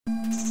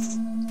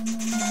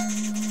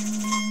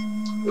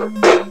Top of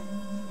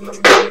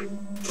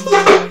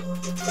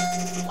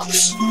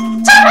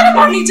the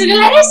morning to the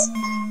ladies!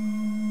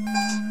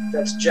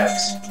 That's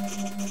Jax.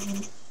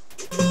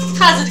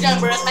 How's it going,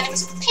 bros? My name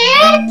is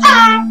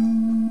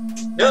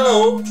PewDiePie!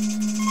 No!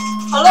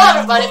 Hello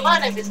everybody, my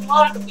name is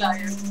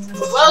Markiplier, and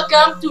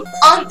welcome to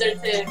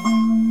Undertale.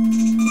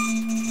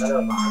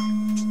 Hello, Mark.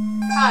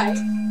 Hi.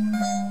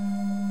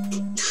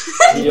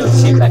 You don't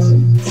seem like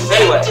it.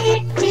 Anyway.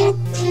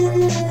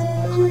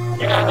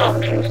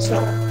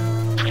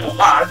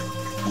 Mark.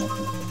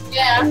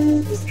 Yeah.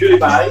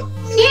 PewDiePie.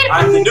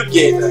 I'm the noob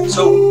gamer.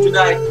 So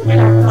tonight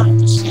we're going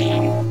to see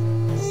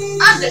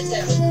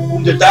Undertale.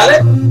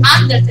 Undertale?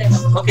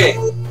 Undertale. Okay.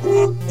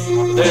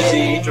 There's the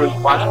intro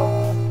one.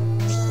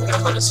 We're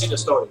not going to see the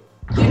story.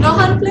 You know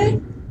how to play?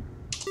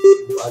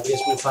 I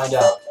guess we'll find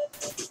out.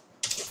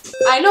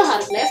 I know how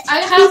to play. I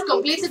have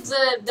completed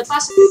the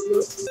Pacifist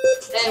route,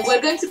 and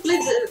we're going to play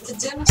the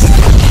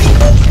genocide.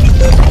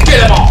 Kill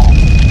them all!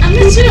 I'm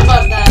not sure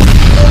about that.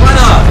 Why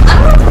not? I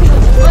don't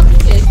want to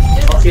kill them,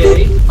 but okay.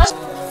 Okay.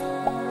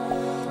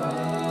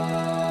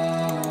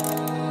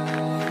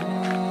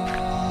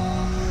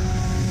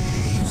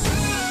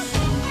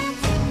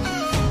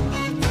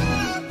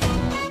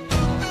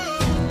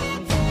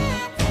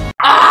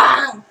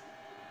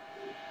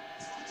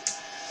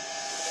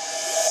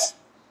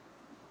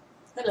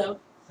 Hello.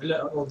 Hello.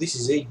 Oh, this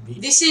is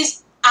 8-bit. This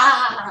is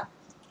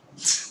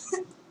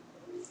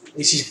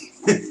Is he,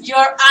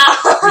 Your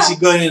is he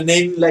going to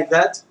name it like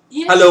that?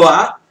 Yeah. Hello,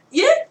 ah?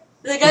 Yeah.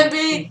 They're gonna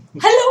be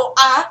hello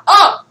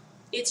oh,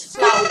 it's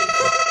Flower.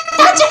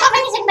 Don't you have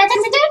anything better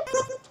to do?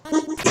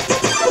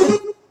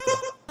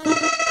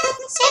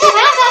 See the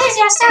hand that is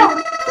your soul,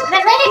 the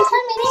very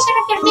culmination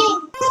of your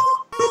being.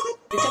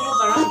 You can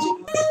move around, you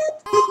know.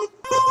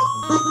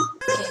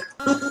 Okay.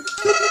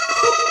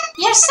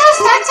 Your soul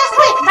starts off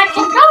weak, but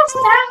can grow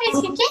strong if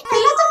you gain a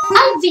lot of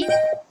LV.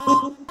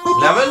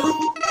 Level?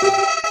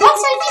 What's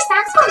LV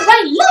stands for? By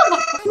love,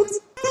 of course.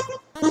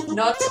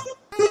 Not.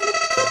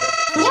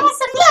 You want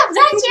some love,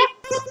 don't you?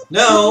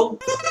 No.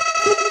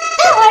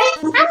 Don't worry,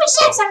 I will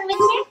share some with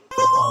you.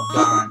 Oh,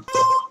 God.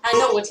 I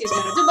know what he's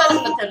gonna do, but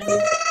I'm not telling you.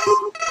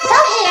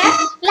 Down here,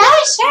 love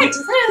is shared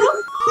through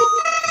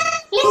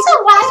little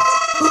white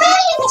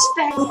flying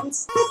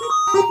experience.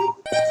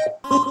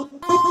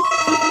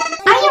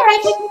 Are you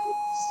ready?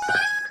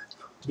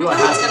 Do I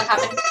What's have gonna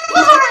happen?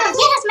 Move around,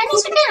 get as many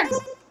as you can.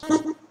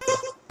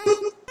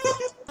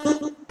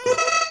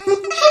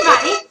 Hey,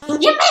 buddy,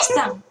 you missed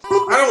them. I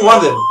don't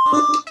want them.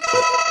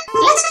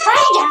 Let's try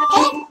again,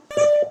 okay?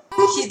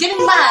 He's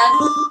getting mad.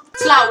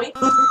 Flowey.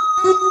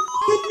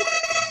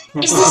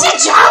 Is this a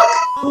joke?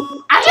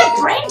 Are you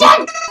brain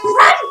dead?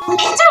 Run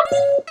into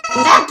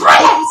the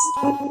bullets!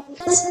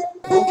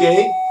 Okay.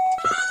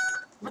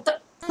 What the?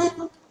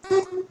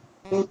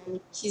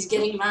 He's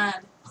getting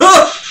mad.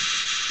 Ah!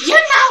 You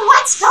know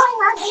what's going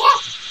on here,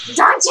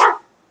 don't you?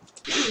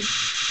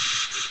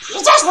 You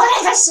just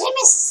wanted to see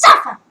me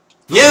suffer.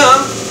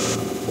 Yeah.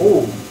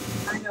 Oh.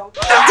 I know.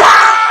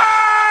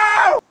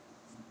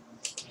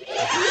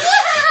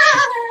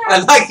 I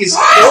like his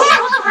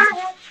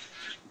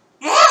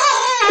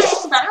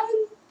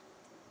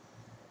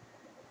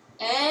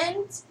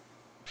And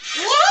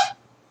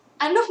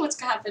I know what's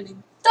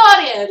happening.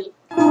 Toriel!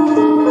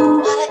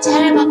 What a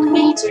terrible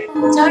creature.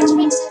 George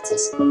makes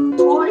senses.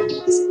 Poor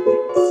easy.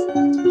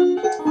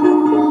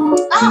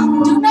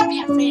 Oh, do not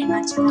be afraid,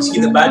 my child. Is he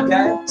the bad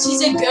guy?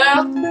 She's a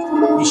girl.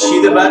 Is she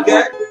the bad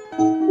guy?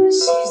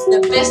 She's the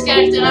best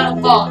character out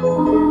of all.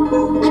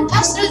 I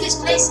pass through this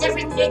place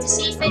every day to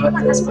see if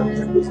anyone has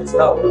forgotten. It's a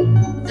flower.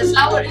 The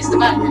flower is the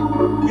bad guy.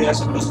 You're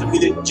supposed to be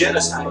the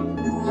genocide.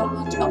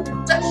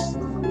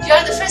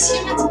 You're the first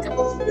human to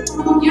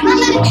come. You're not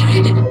letting me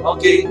read it.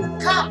 Okay.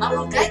 Come, I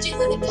will guide you to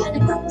the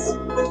cannibals.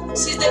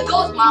 She's the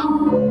goat,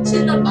 mom.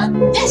 She's not bad.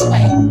 This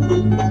way.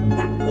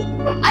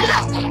 I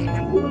love her.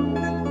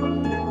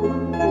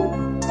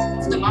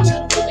 If the mom's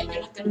not moving,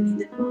 you're not gonna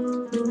need it.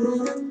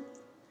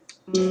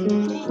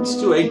 It's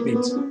too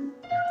 8-bit.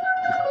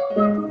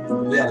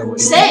 The other way.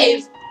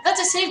 Save! That's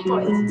a save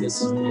point. Let's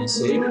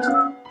save it.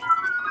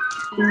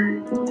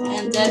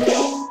 And then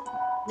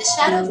the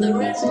shadow of the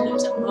ruins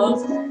looms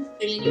above,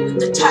 filling you with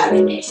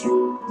determination.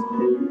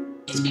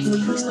 It's before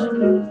you start.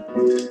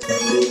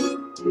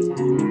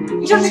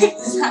 You don't think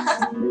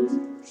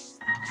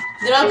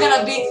they're all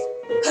gonna be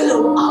hello,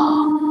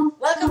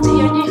 welcome to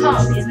your new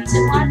home, isn't it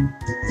one?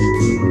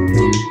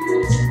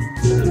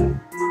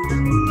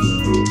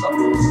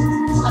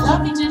 Allow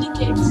me to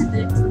indicate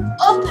the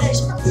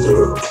operation of the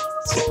ruins.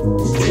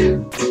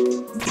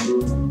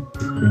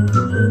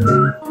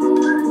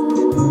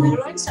 The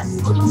ruins are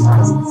full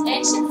of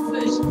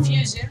ancient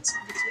fusions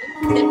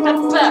between the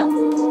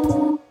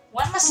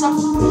one must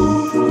suffer.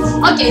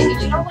 Okay,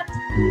 you know what?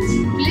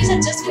 Please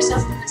adjust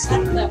yourself to the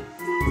side of them.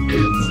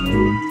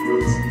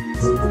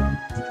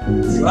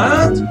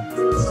 What?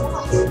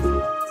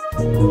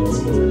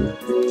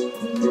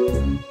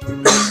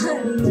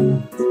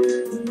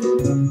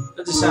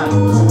 What's the sound?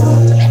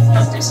 To make one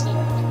of their sleep,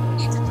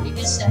 need to take a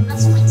 7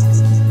 swings.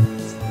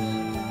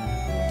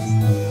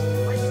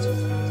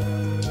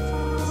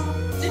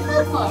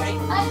 don't worry,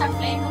 I have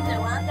labeled the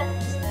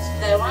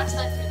ones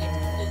that you need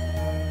to do.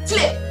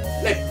 Flip!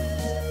 Flip.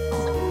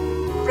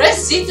 Press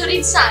Z to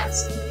read signs.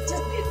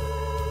 Just did.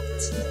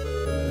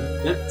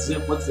 That's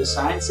what the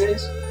sign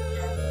says?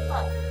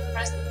 Well,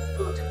 press the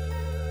good.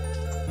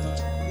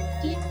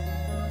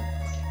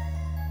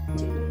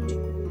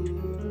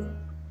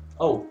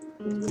 Oh.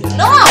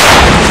 No!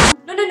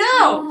 No, no,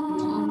 no!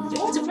 You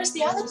want to press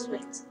the other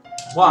switch.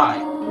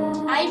 Why?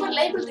 I even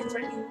labeled it for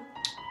you.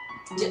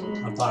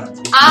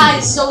 Apparently. Ah,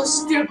 so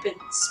stupid.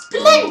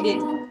 Splendid!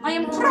 I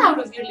am proud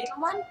of you, little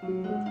one.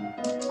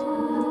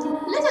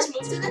 Let us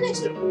move to the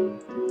next room.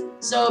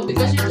 So,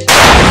 because you're doing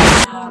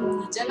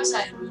the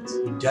genocide route,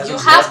 you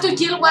have to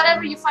kill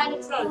whatever you find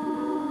in front of you.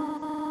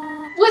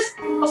 With,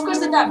 of course,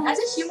 the dumb. As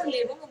a human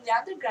living in the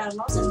underground,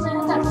 most of the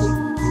Antarctic,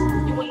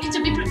 you will need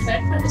to be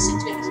prepared for the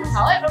situation.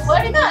 However,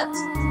 worry not.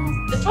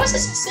 The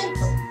process is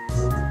simple.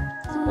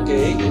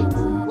 Okay.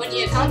 When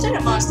you encounter a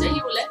monster,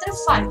 you will enter a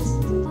fight.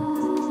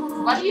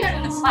 While you are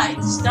in a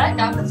fight, strike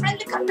out a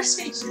friendly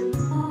conversation.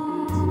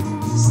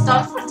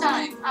 Stop for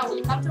time. I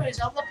will come to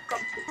resolve the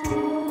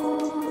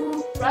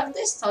conflict.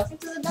 Practice talking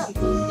to the dummy.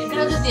 You're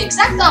gonna do the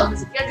exact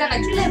opposite. You're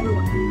gonna kill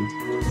everyone.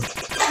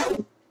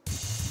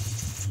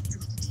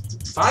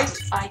 Fight?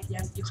 Fight,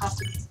 yeah, you have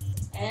to.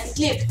 And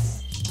click.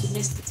 You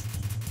missed it.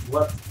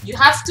 What? You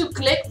have to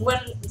click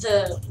when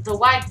the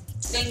white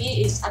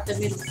thingy is at the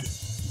middle.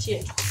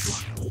 Here.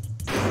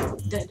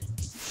 Dead.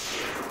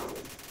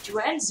 You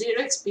earn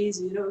 0 XP,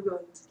 0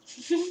 gold.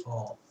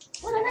 Oh.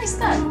 What a nice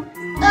start.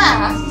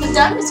 Ah, the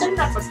dummies are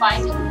not for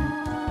fighting.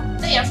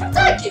 They are for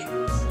attacking.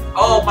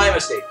 Oh, my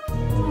mistake.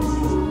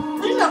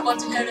 We do not want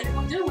to hurt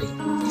anyone, do we?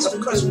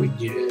 Of course we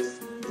do.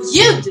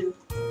 You do.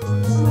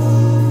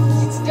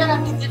 It's gonna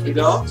be difficult. You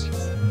don't?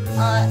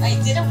 I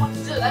didn't want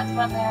to do that,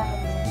 but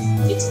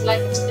it's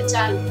like a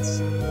challenge.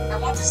 I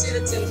want to see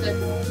the teams like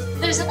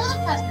there's another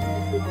puzzle in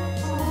the room.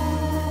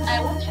 I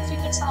wonder if you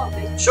can solve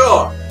it.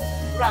 Sure.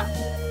 Run.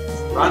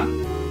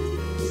 Run?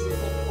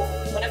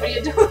 Whatever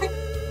you're doing.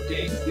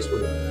 Okay, this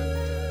way.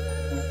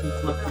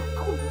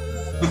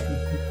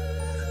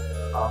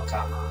 Oh,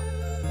 come on.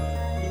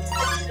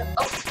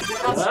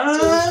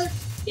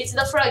 It's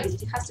the froggy.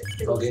 You have to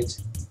kill him.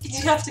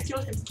 You have to kill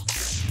him.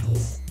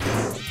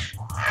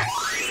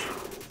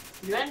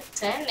 You earn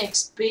 10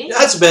 XP.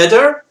 That's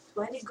better.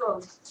 20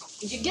 gold.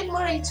 You get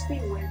more HP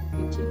when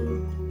you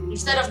kill.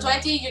 Instead of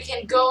 20, you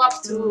can go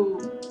up to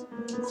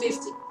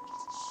 50.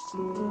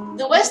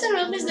 The western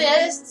room is the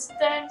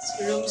eastern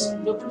room's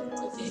blueprint.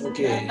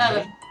 Okay.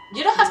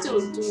 You don't have to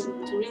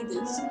read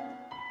this.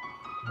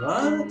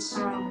 What?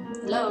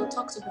 Hello,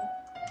 talk to me.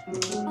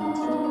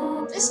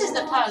 This is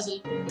the puzzle,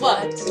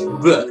 but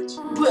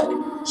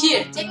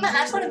here, take my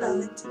hand for a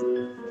moment.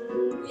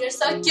 You're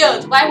so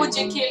cute. Why would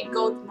you kill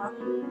goat mom?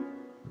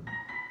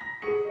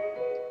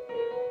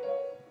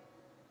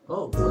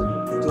 Oh,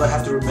 do I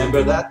have to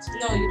remember that?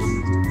 No, you don't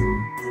have to.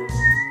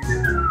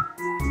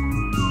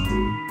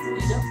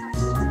 You don't have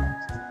to do that.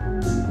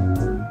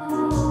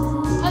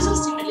 Puzzles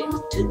seem a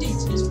little too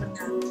dangerous for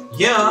now.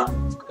 Yeah.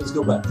 Let's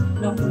go back.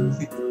 No.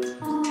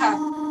 Come.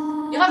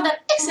 You have done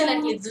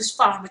excellently thus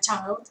far, my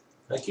child.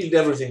 I killed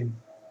everything.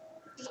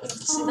 She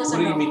What doesn't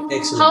do you know. mean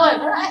excellent?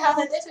 However, I have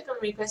a difficult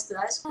request to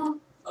ask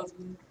of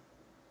you.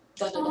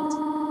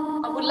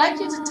 I would like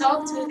you to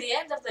talk to the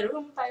end of the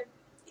room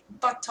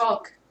but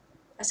talk.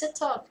 I said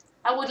talk.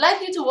 I would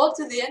like you to walk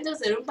to the end of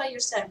the room by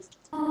yourself.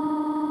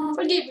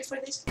 Forgive me for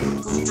this.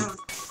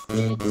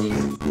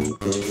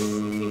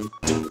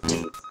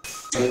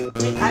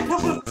 I know.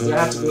 Do I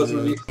have to go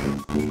through this?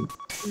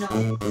 No.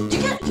 You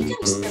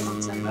can step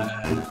outside.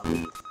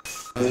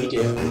 Thank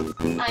you.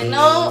 I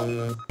know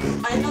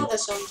the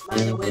songs, by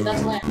the way,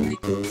 that's why I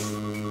like it.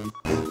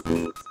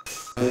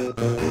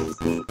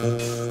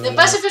 The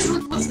Pacifist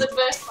was the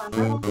best one.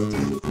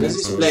 This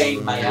is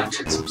playing my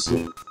action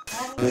MC. I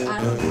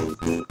don't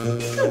know.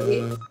 It could be.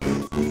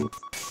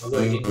 Although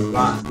I didn't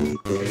run in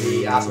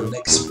the after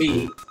XP.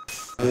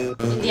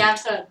 In the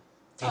answer.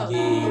 In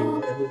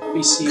the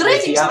PC with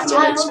Greetings, the my after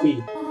child. XP.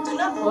 Do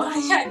not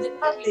worry, I did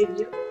not leave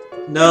you.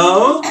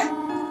 No?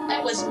 I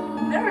was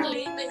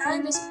merely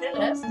behind this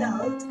pillar the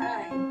whole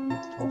time.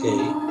 Okay.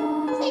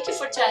 Thank you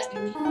for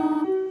trusting me.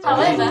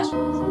 However,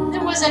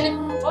 there was an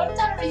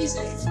important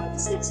reason for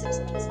this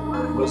exercise.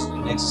 Was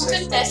an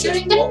exercise To test your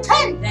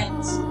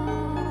independence.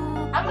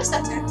 I must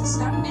attend to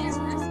some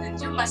business and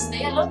you must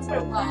stay alone for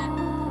a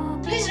while.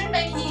 Please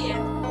remain here.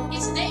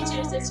 It's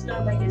dangerous to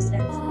explore by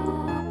yourself.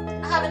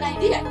 I have an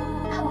idea.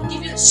 I will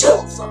give you a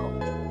cell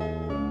phone.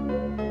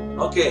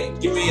 Okay,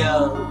 give me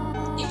a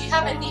If you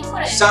have a need for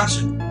it,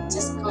 Samsung.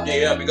 just call.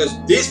 Yeah, because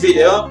this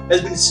video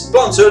has been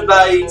sponsored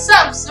by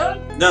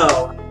Samsung.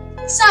 No.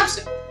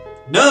 Samsung.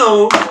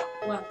 No.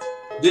 What?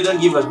 They don't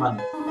give us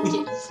money.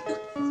 Okay.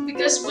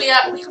 Because we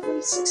have only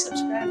 6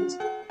 subscribers.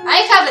 I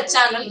have a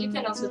channel, you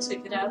can also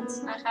check it out.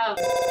 I have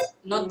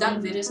not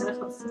done videos and I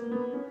have how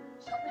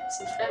many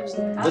subscribers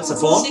now? That's a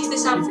phone? 60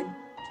 something.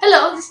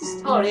 Hello, this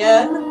is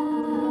Torian.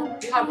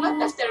 You have not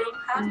left the room,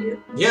 have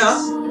you? Yeah.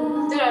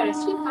 There are a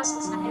few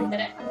puzzles ahead that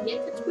I have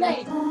yet to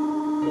play.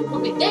 It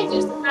would be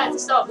dangerous to try to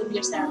solve them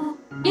yourself.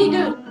 Be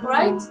good,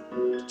 alright?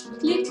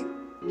 Click.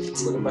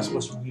 What am I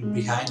supposed to be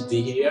behind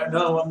the here?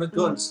 No, I'm not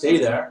going to stay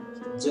there.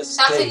 Just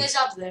Something stay. is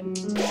up there.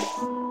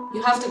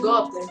 You have to go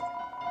up there.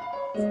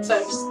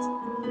 First.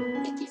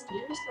 It is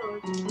used or...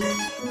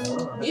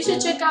 You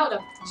should check it out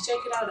up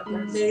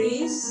there. There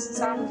is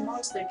some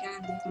monster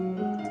candy.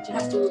 You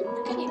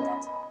can eat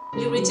that.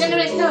 You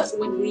regenerate health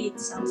when you eat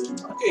something.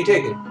 Okay,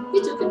 take it.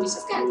 You took a piece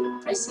of candy.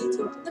 Press C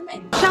to open the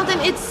menu. Sheldon,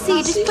 it's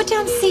C. Just put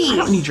down C. I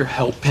don't need your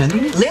help,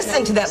 Penny.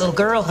 Listen to that little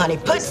girl, honey.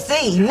 Put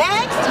C.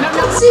 Next.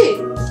 Not C.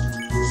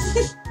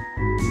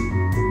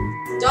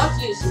 Don't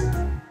use it.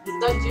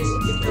 Don't use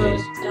it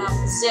because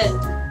Z.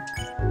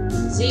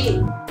 Z.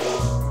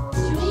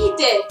 You eat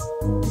it.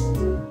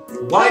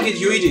 Why did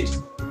you eat it?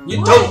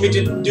 You told me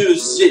to do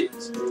Z.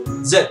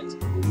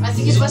 I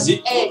think it was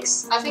Z.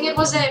 X. I think it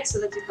was X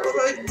that you got.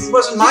 It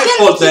wasn't my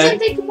fault You then.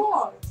 can take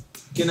more.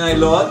 Can I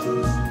load?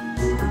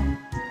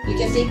 You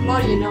can take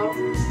more, you know.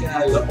 Can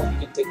I load?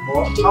 You can take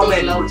more. You can How take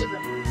many? loads of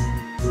them.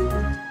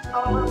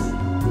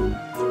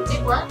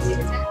 Take one, take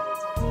a can.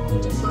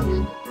 Take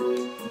one.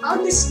 How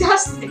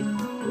disgusting.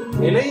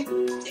 Really?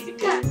 Take a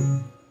can.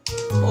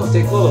 Oh,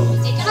 take all of them.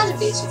 Take another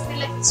piece. You feel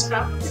like it's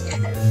scrambled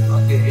again.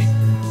 Okay.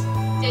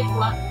 Take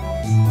one.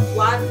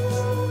 One.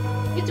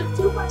 You took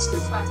too much too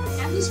fast. The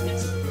candy's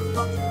messy.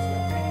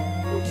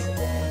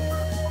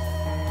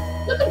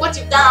 Look at what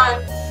you've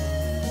done.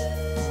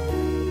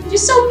 You're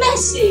so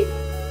messy.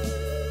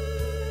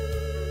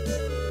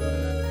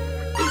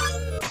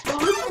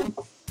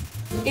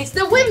 It's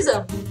the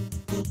Whimsum.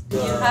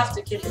 You have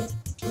to kill it.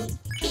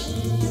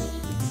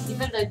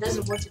 Even though it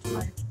doesn't want you to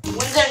fight.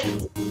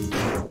 Whimsum.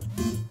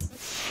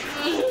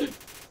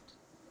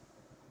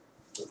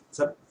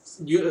 So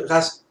you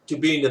has to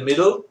be in the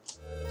middle.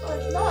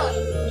 No,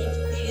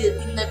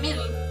 in the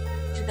middle,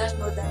 it does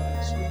more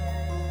damage.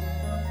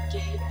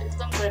 Okay,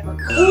 don't worry about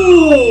that.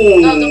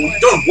 Ooh! No, don't worry.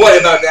 Don't worry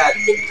about that.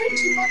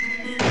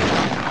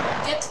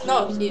 Get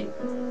no here.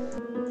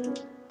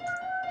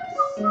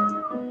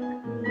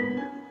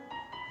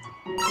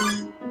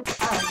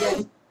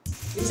 Again.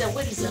 It's a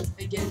Whimsum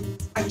again.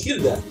 I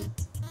killed that.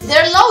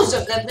 There are loads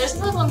of them, there's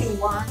not only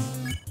one.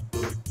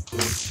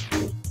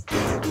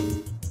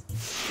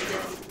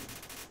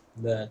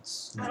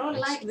 That's. I don't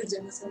like the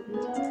genocide.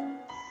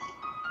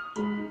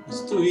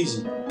 It's too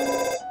easy.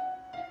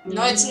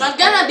 No, it's not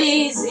gonna be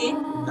easy.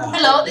 No.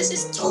 Hello, this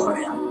is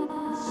Toria.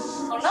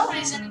 For no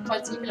reason in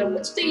particular,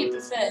 which do you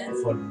prefer?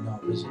 For no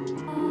reason.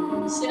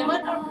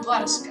 Cinnamon or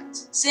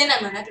butterscotch?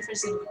 Cinnamon, I prefer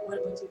cinnamon. What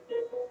about you?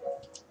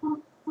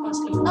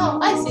 Butterscotch. Oh,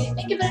 I see.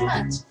 Thank you very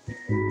much.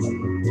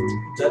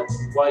 That's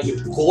why you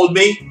called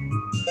me?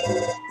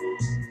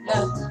 No.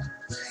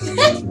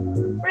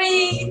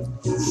 Free.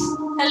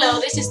 Hello,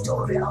 this is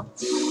Toria.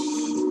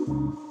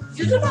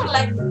 You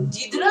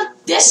do not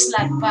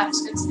dislike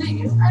butterscotch, do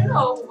you? I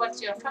know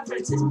what your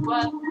preference is,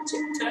 but would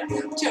you turn up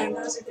your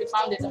nose if you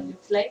found it on your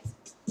plate?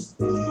 This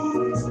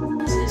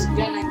is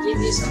gonna give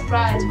you a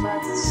surprise,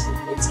 but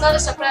it's not a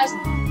surprise.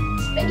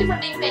 Thank you for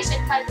being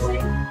patient, by the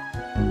way.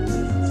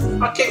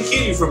 I can't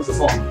kill you from the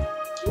phone.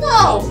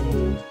 No!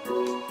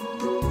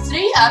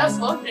 3 out of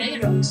 4 grey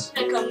rocks.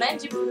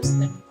 Recommend you push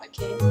them.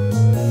 Okay.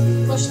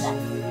 Push them.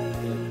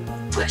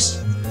 Push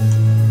it.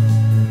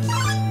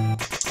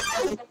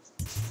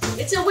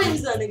 It's a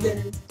Whimsum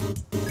again.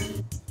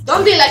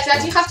 Don't be like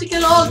that, you have to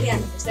kill all the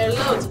enemies. There are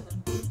loads of them.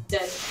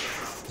 Dead.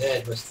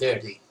 That was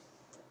 30.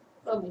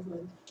 Oh my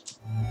god.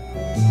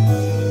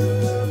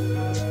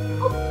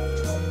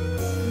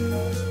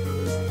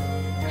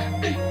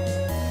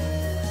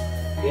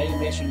 The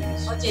animation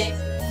is Okay.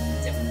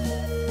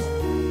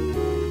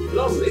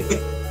 lovely.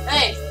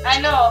 Hey,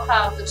 I know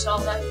how to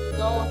solve that.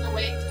 Go all the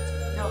way.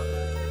 No.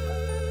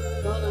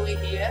 Go all the way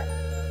here.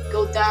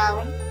 Go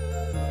down.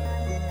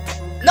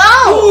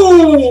 No!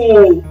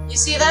 Ooh! You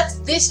see that?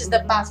 This is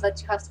the path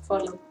that you have to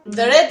follow.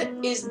 The red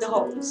is the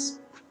holes.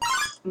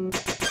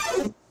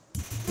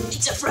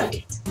 It's a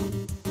fragment.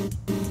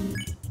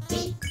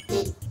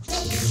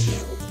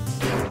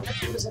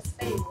 That was a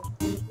fail.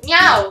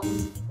 Meow!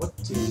 What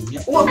is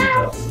it? What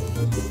the?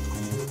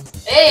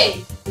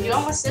 Hey! You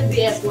almost said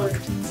the F word.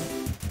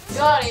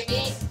 Sorry,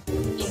 me.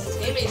 His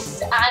name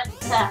is I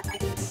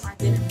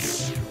didn't.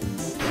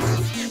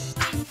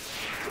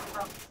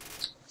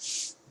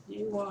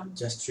 You want.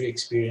 Just 3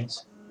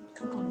 experience.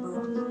 Come on,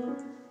 bro.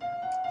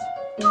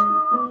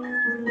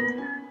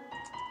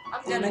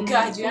 I'm gonna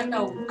guide you. I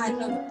know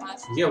the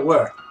path. Yeah,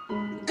 where?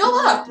 Go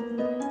up.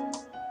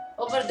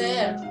 Over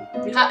there.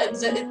 You have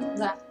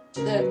that.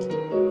 There.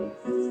 Oh,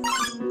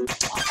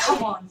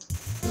 come on.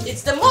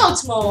 It's the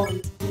malt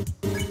mode.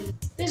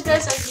 These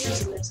guys are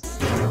useless.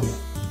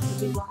 What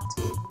do you want?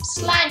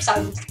 Slimes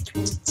are.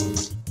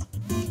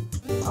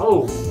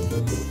 Oh.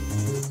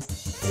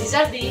 These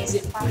are the easy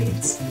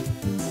fights.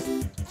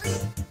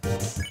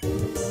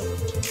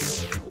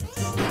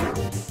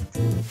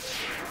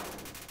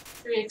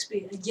 3 XP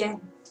again.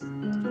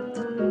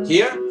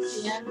 Here?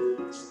 Yeah.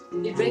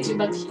 It brings you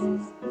back here.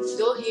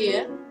 Go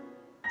here.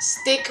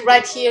 Stick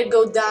right here,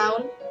 go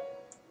down.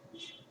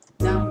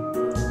 Down.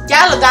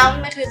 Gallo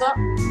down, make it up.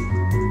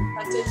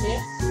 Right in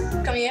here.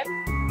 Come here.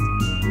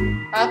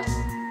 Up.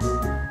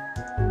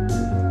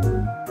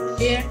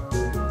 Here.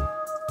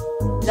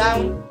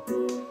 Down.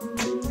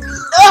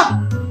 Oh!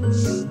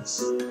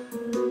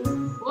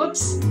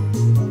 Whoops.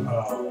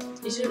 Oh.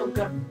 You should have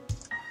gone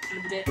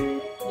there.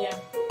 Yeah.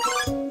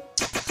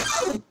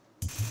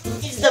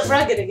 It's the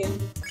frogget again.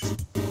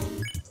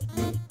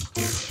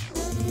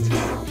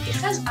 It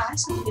has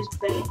eyes on his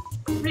belly.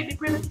 Ribbit.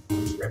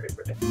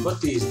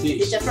 What is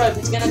It's this? a frog,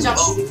 it's gonna jump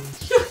on you.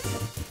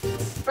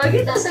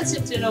 Frogget doesn't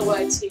seem to know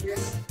why it's here.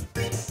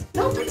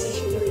 Nobody's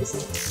curious.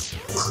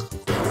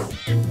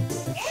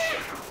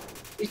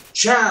 It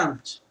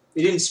jumped.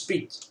 It didn't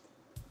spit.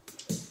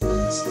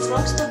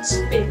 Frogs don't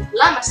spit.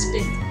 Llamas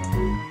spit.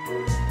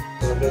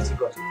 Let's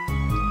go.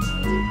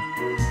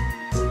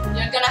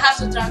 You're gonna have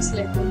to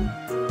translate.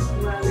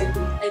 Well,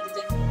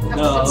 editing. Have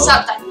No. to put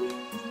subtitle.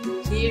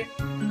 Here.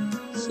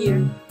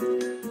 Here.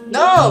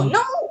 No!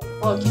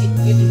 Okay,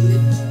 you do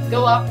it.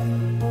 Go up.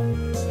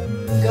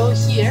 Go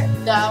here.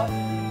 Down.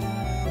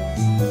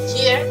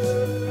 Here.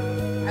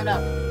 And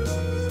up.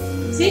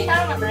 See? I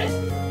remember it.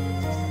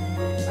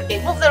 Okay,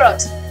 move the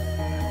rocks.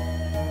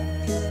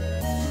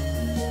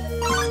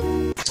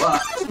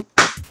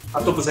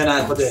 Αυτό που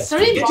θέλανε ποτέ.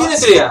 Three Γιατί είναι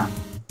balls.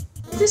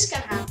 3? This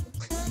can happen.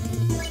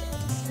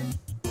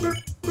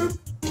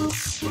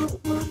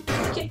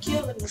 You can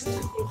kill them with 2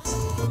 hits.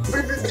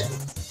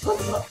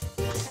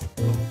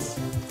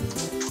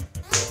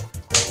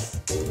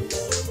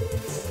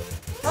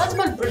 What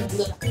about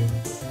Brindle?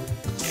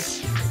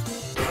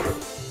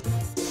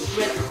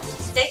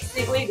 Takes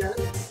the wiggle.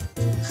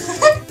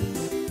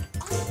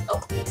 Oh.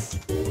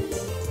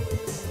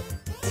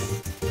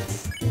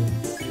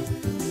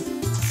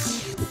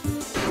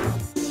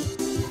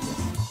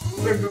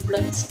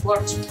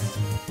 Scorch.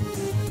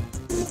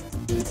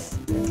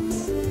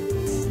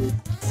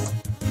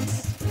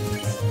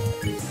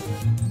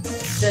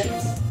 Then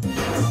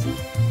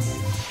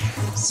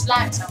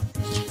slime some.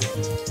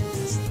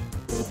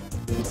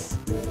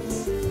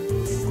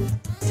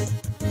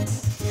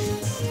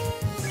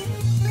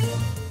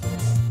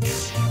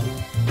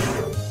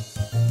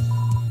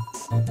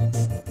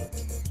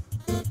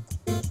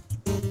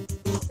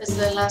 This is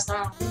the last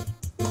round.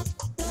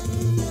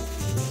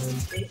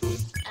 Okay.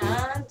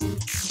 And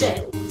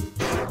dead.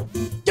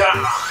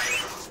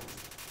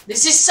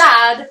 This is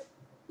sad.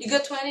 You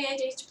got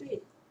 28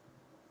 HP.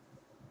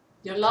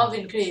 Your love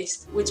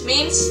increased, which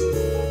means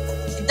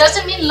it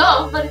doesn't mean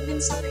love, but it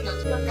means something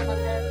else. We're gonna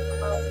learn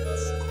about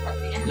this at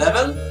the end.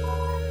 Level?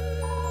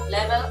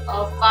 Level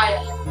of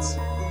violence.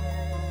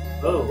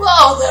 Oh.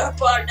 Whoa there,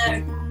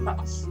 partner!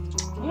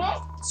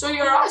 So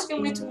you're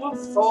asking me to move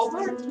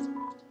forward?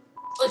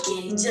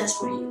 Okay, just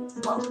for you,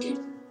 pumpkin.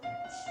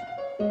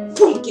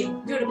 Pumpkin,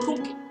 you're a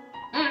pumpkin.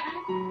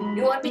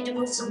 You want me to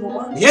move some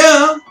more?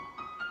 Yeah!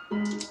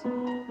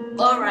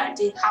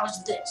 Alrighty,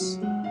 how's this?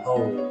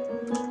 Oh.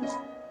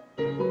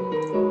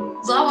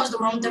 That was the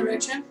wrong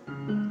direction.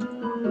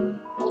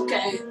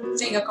 Okay,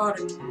 think I got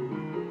it.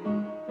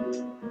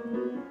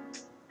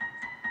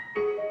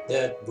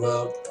 That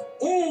broke.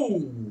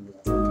 Ooh!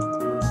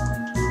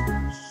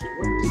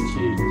 What did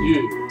you do?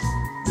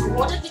 You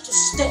wanted me to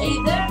stay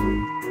there?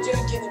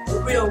 You're giving a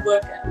real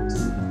workout.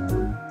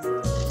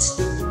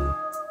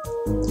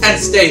 And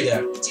stay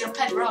there. It's your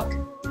pet rock.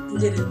 You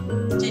did it.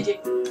 GG.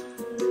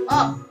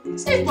 Oh,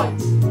 save point.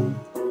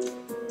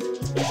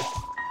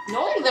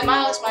 Knowing the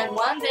mouse might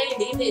one day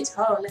leave its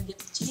hole and get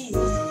the cheese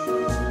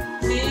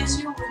fills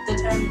you with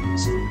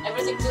determination.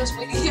 Everything goes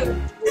with you.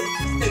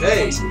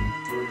 Hey!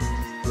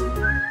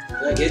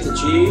 Did I get the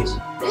cheese?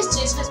 This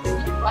cheese has been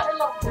here quite a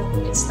long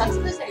time. It's stuck to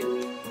the table.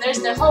 There's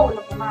the hole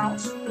of the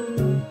mouse.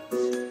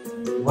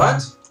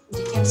 What?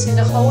 You can see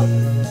the hole.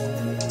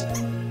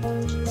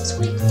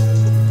 Squeak.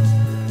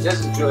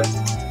 Just enjoy it.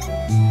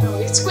 No,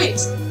 it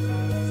squeaks.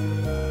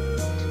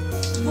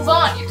 Move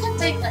on. You can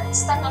take that. It's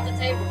stuck on the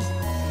table.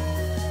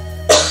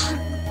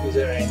 Is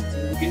there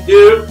anything you can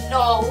do?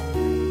 No.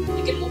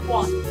 You can move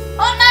on.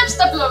 Oh,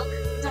 Napster block.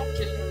 Don't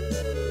kill him.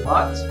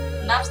 What?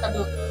 Napster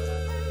block.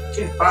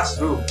 You can pass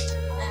through.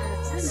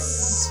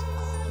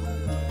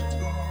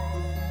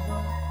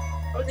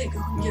 Are they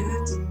going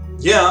good?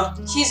 Yeah.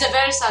 He's a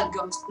very sad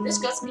ghost. This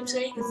ghost keeps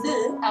saying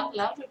the out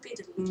loud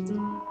repeatedly.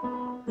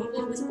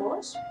 Moving with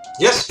force?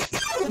 Yes.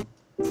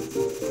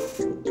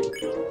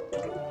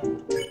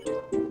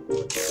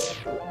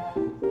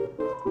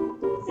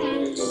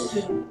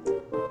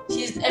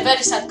 He's a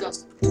very sad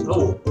ghost.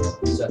 Oh,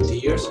 is that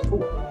tears?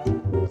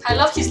 Oh, I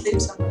love his dim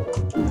sum.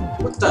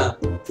 what the?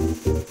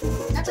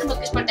 That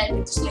book is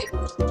pretending to sleep.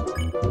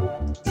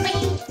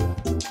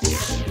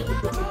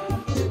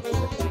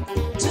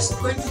 Just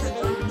going for the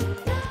door.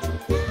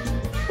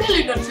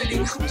 Really not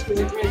feeling up to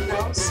it right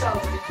now,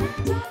 sorry.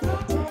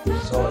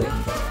 Sorry.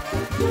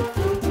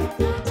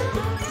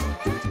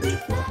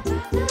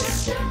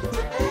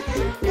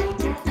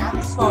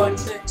 I'm fine,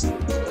 thanks.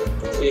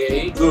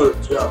 Okay, good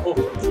job. Oh.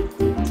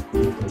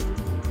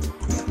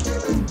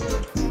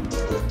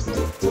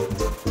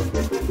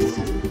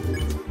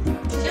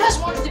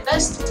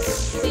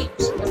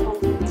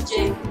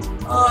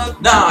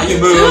 Nah, you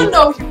You move.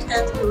 know you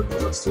can't move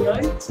us,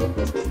 right?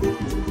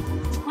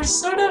 We're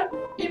sort of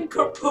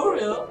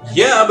incorporeal.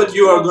 Yeah, but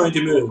you are going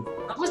to move.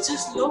 I was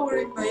just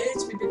lowering my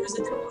HP because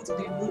I didn't want to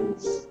be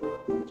moved.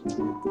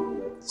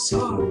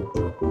 Sorry,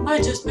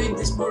 I just made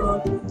this more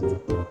awkward.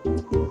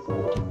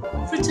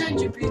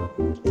 Pretend you beat me.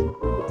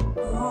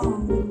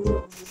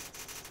 Oh.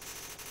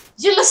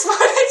 You lost one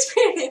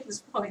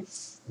experience point.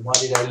 Why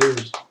did I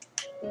lose?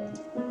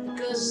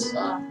 Because, I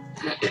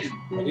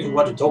didn't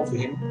want to talk to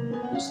him.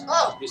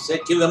 oh, You said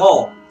kill them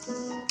all.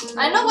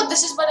 I know what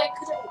this is, but I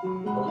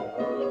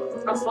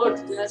couldn't afford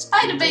to do that.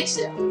 Spider bake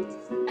sale.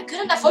 I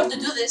couldn't afford to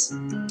do this.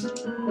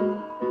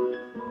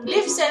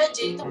 Leave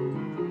 7G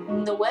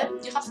in the web,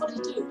 you have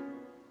 42.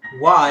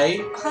 Why?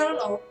 I don't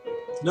know.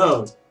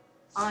 No.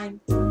 Fine.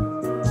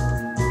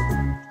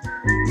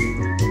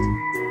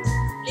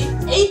 Leave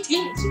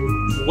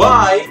 18G.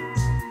 Why?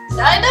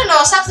 I don't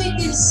know, something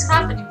is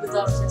happening with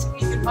ours. I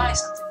think you can buy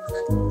something with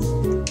that.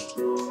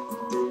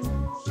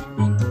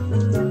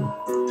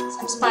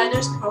 Some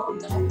spiders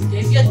crawled up and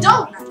gave you a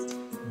donut.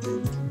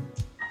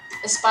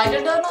 A spider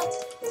donut?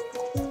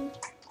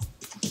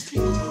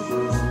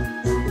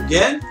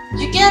 Again?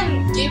 You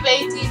can give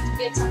 18 to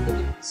get something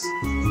else.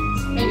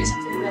 Maybe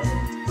something better.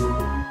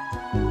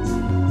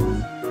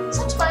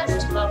 Some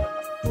spiders, blah blah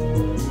blah.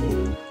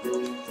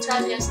 Try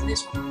the answer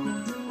this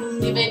one.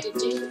 Give 18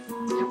 G.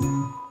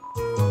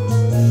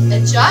 A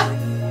jug?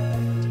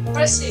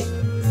 Press C.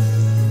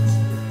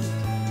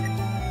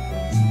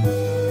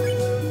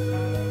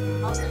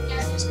 Once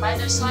again, the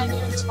spider side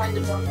here, the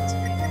spider donut.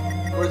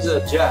 Where's the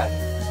jack?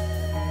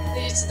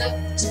 It's the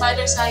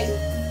spider side.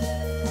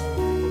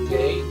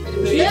 Okay.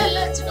 Yeah,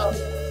 let's go.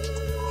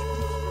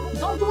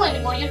 Don't do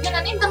anymore, you're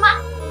gonna need the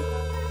map.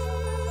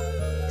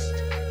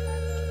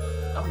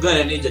 I'm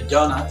gonna need the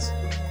donuts.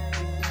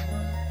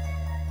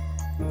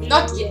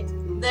 Not yet.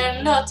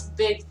 They're not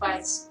big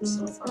fights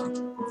so far.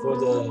 For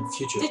the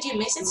future. Did you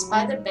miss it?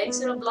 Spider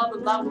bakes or blah blah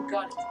blah, we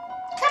got it.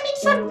 Coming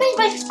from me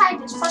by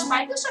spiders. For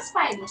spiders or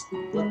spiders?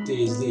 What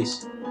is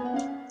this?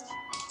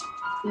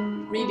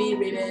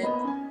 Ribbit.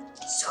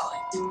 Saw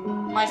it.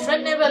 My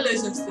friend never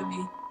listens to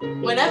me.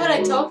 Whenever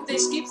I talk, they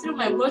skip through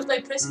my words by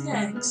pressing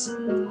X.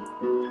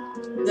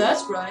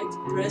 That's right,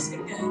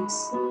 pressing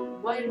X.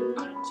 Why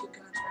aren't you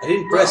gonna try? I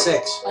didn't press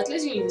X. At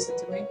least you listen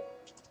to me.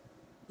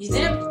 You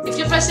didn't. If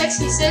you press X,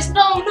 he says,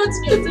 no, not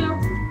you too.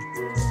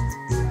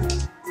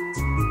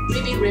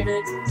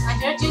 Ribbit. I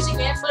heard using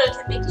F4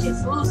 can make you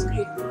full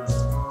screen.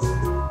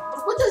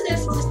 But what does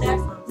F4 stand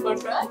for? For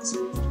drugs?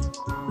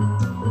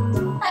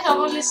 I have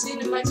only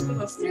seen a maximum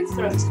of 3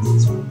 drugs in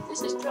this room.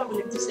 This is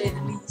troubling to say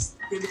the least.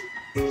 Ribbit.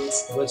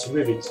 What's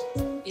ribbit?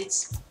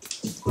 It's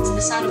the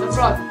sound of a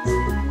frog.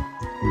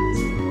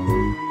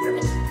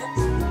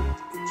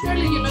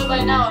 Surely you know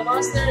by now a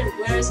monster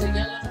wears a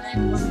yellow neck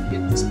when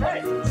you can spare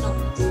it. No,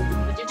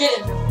 but you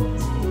didn't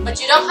know. But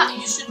you don't have.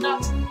 You should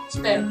not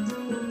spare it.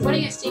 What do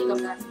you think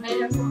of that?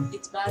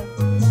 It's bad.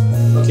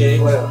 Okay,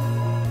 well.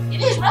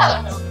 It is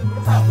rather no.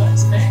 If I'm gonna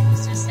spare it,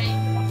 it's just saying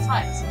you don't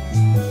fight.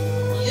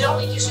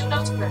 You should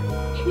not spare it.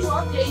 Maybe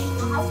one day you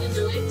will have to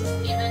do it,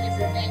 even if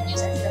your name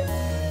isn't there.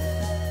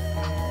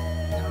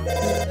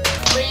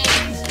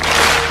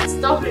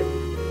 Stop it.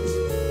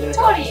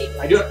 Tori!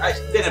 I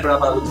didn't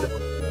have a look.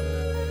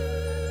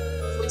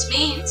 Which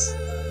means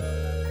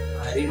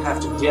I didn't have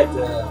to get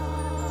the.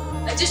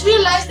 I just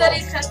realized that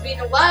it has been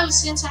a while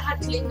since I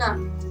had cleaned up.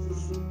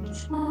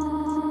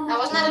 I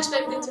was not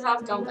expecting to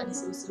have company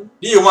so soon.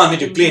 Do you want me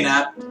to clean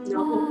up?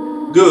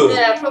 No. Good.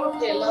 There are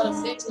probably a lot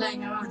of things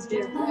lying around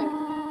here and there.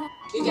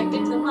 You can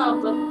pick them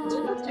up, but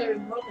do not carry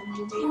more than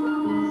you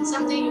need.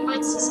 Someday you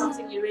might see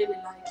something you really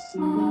like.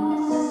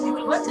 You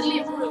will want to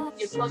leave room in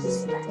your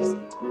clothes fast.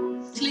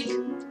 Click.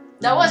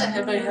 That wasn't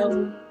very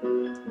helpful.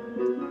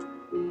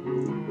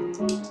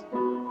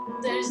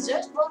 There is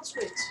just one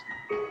switch.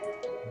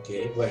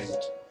 Okay, where is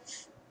it?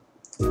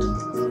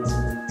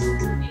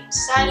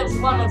 Inside of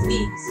one of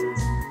these.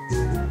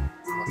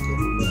 Okay,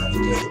 we have to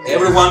get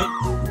everyone.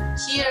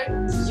 Here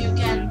you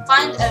can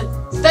find a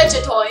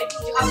Vegetoid.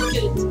 You have to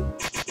kill it.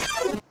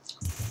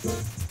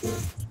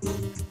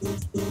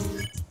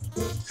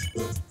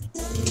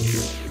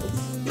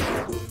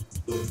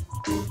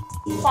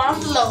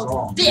 Farm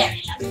load.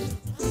 Very lucky.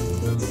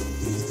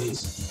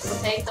 This.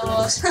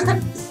 Potatoes.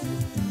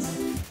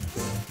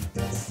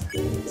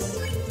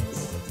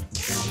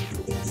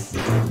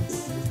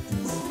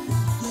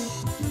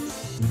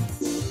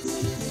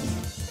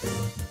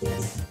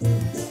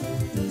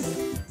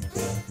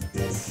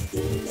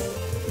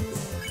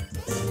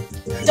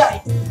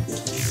 Die.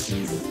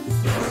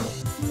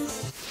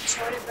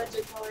 Sorry,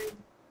 Vegetoid.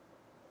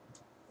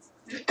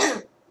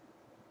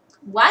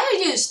 Why are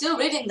you still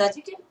reading that?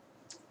 You can.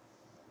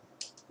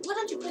 Why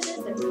don't you press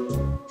enter?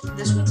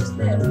 The switch is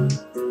there.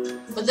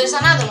 But there's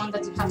another one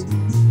that you have to do.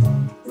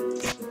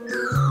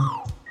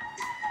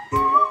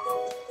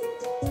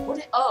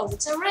 Oh,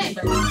 it's a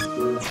raven.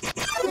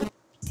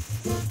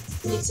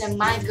 It's a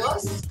my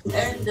ghost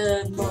and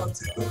a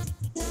monster.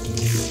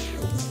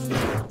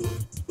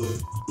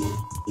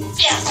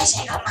 Feel the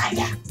shadow,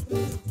 Maya.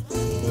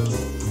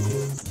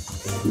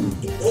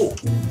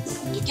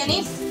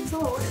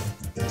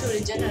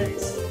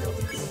 degenerates.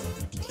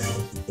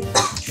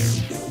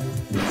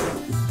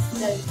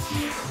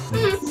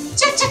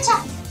 Cha cha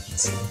cha!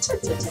 Cha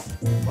cha cha.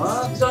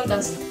 What? Don't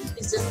dance.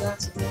 It's just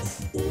dancing.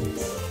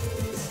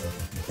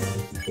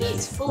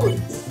 Eat food.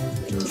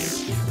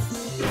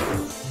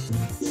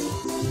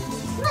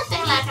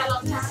 Nothing like a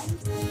long time.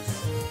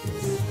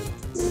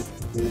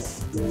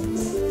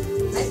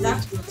 Nice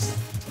dance moves.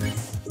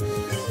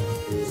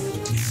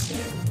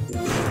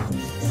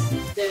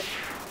 There.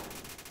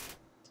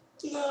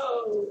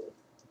 No.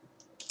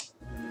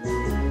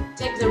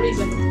 Take the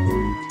ribbon.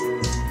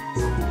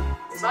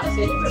 It's not a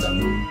fairy ribbon.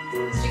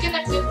 You can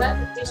equip that.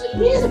 It gives a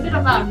little bit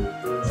of armor.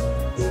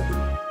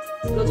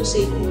 Go to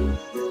see.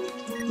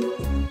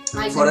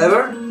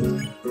 Forever?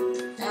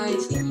 I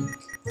think.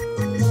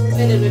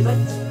 Fairy ribbon.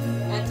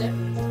 Enter.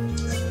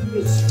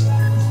 Use.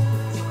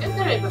 Get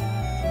the ribbon.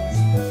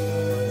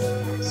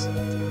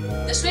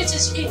 The switch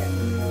is here.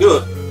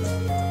 Good.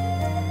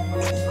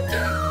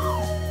 Okay.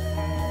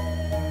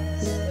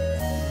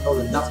 Oh,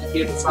 there's nothing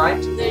here to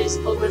fight? There is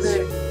over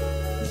there.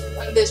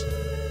 On this one.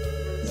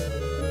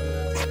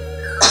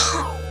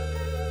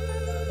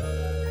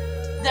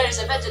 There is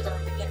a vegetable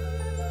again.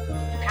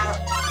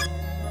 Carrot.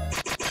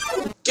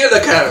 Kill the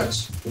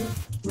carrots!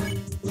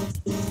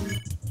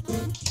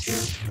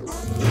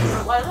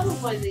 Well, I don't know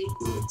why they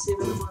it's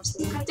even a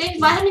monster. Contains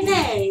vitamin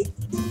A.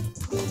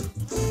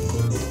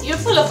 You're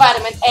full of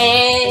vitamin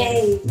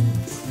A.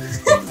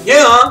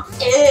 Yeah!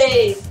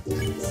 A.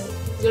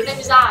 Your name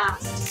is A.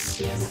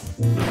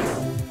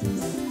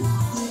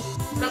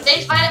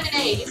 Contains vitamin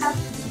A.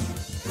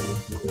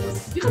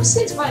 You have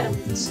 6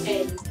 vitamins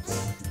A.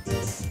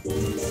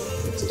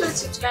 It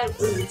seems kind of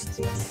bruised.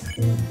 And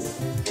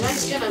I'm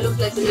just gonna look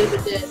like a little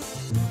bit dead.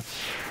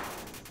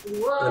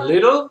 Whoa. A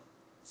little?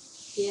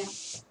 Yeah.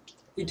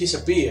 It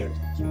disappeared.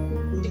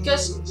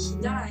 Because he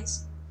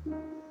dies.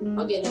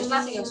 Okay, there's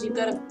nothing else. You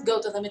gotta go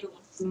to the middle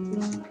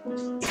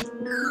one.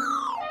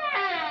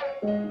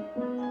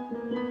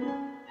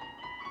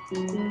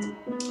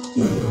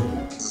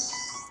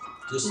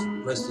 Just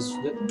press the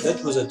switch.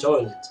 That was a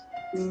toilet.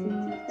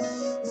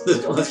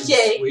 That was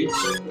Okay. a switch.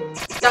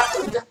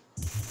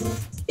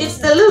 It's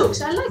the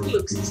looks. I like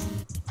looks.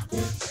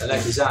 I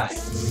like his eye.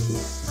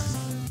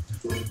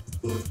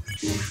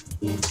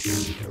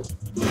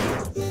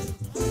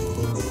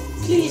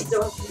 Please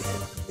don't.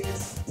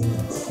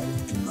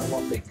 I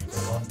won't think.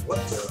 What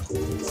the?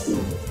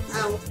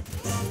 Ow.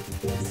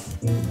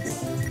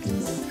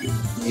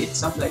 Eat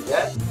something like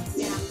that?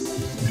 Yeah.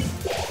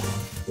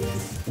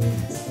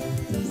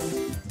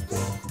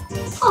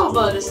 How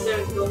about a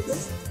staring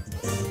contest?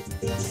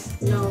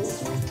 No.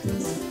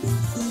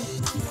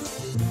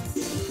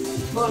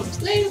 Oh,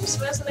 play with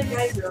special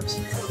guy drops.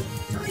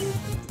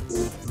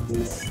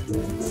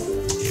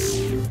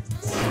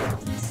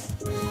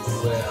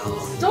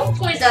 Well, Don't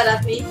point that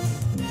at me.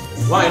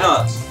 why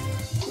not?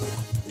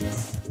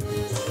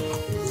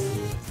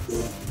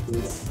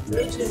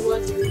 Richard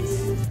Water.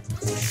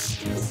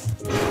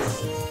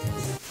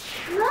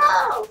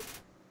 No!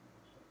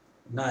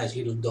 Nice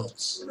little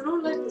dots. I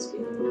don't like this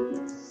game.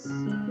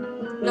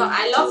 No,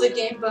 I love the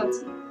game, but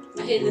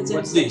I hate the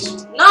What's genocide.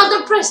 this? No,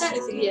 don't press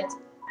anything yet.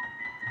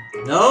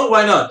 No?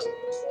 Why not?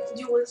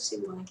 You will see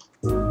why.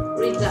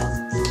 Read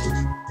that.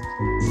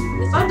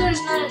 The fact there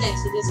is not an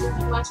exit is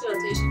simply much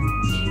rotation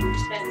in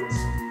perspective.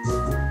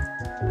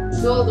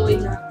 Go all the way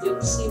down, you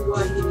will see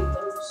why he did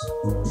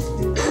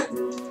those.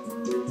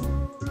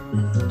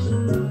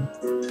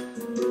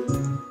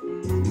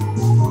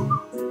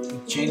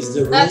 Change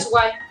the room. That's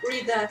why.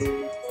 Read that. If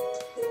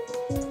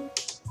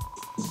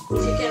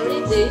you can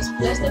read this,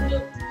 press the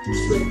blue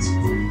switch.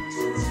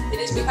 It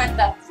is behind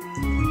that.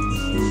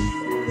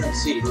 Let's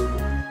see.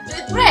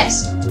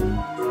 Press!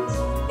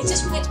 It's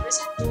just wait, press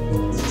it.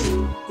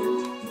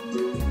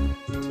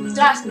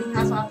 Trust me, I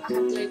have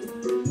played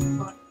it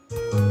before.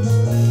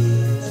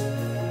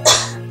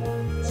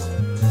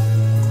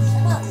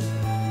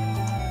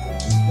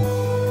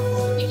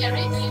 You can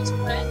read this,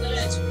 press the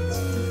red switch.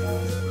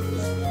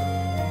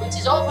 Which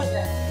is over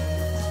there.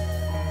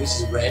 This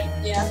is red.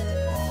 Yeah.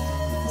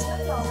 It's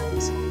not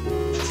orange.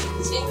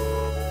 See?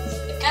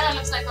 It kinda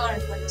looks like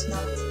orange, but it's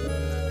not.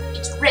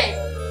 It's red.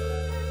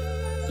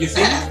 You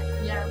think?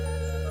 Yeah,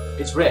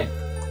 It's red.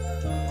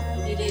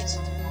 it is.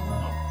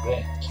 Oh,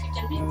 red. If you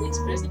can read this,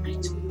 press the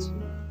green switch.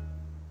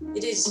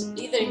 It is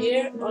either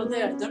here or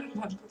there, I don't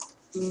remember.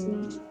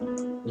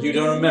 You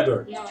don't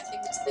remember? No, I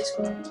think it's this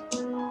one.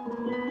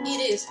 It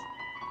is.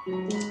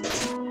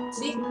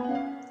 See?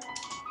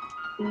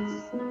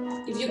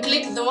 If you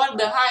click the one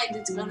behind,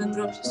 it's gonna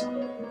drop you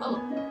somewhere. Oh.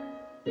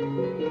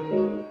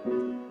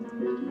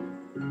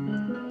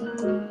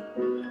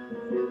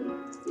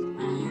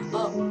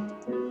 Oh.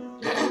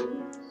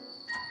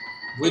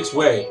 Which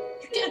way?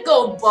 You can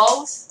go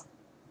both.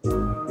 Here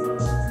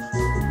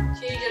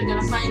you're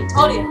gonna find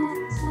Toria.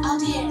 Oh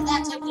dear,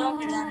 that took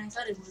longer than I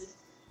thought it would.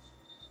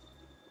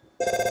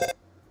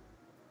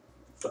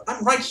 But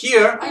I'm right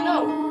here. I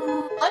know.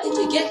 How did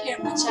you get here,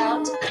 my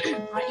child?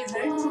 Are you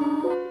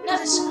hurt?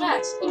 Not a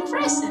scratch.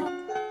 Impressive.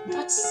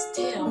 But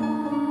still.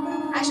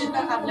 I should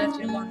not have left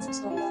you alone for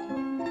so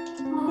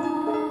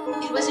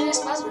long. It was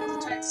irresponsible to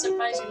try to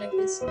surprise you like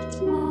this.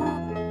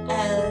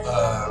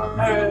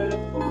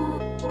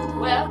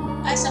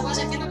 Well, I suppose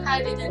I cannot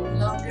hide it any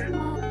longer.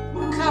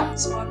 Come,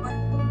 small one.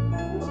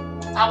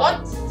 I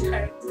want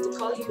her to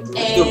call you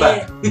Let's go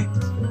back.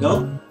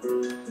 No?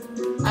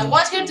 I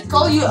want her to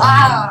call you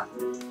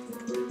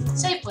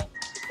Safe one.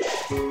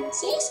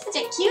 See, such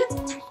a cute,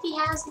 tiny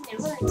house in the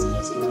woods.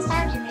 It's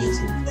fabulous.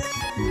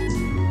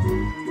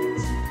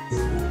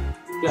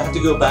 You have to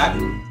go back.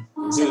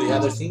 Do the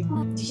other thing.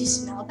 Do you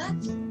smell that?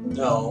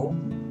 No.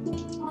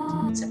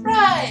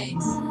 Surprise!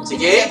 It's It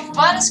okay. is a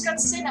butterscotch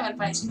cinnamon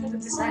pie. She could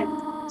have decided.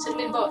 Should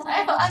we both?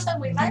 I thought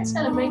we might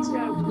celebrate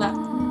your luck.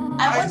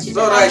 I want you to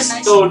thought have I a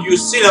nice. stole you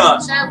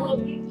cinnamon. So I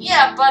will.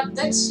 Yeah, but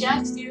then she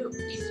asked you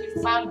if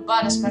you found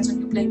butterscotch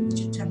on your plate. Would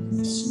you tell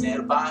me?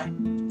 Snail pie.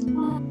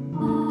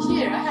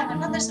 Here, I have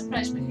another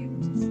surprise for you.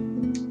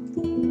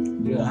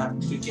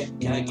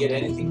 Can I get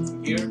anything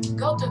from here?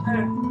 Go to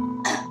her.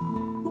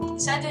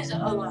 Inside there's a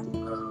one.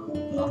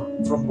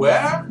 From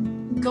where?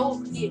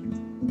 Go here.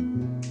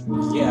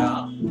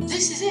 Yeah.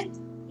 This is it.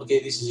 Okay,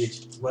 this is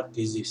it. What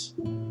is this?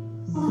 A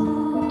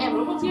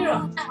room of your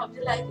own. I hope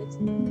you like it.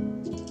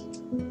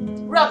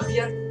 Rub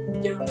your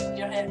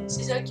hair.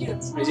 She's so cute.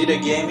 Is it a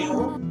gaming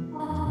room?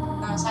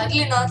 No,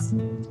 sadly not.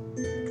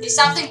 Is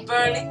something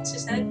burning? She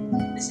said.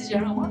 This is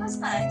your room. Oh, that's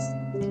nice.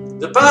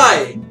 The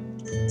pie!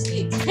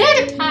 See,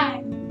 pretty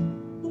pie.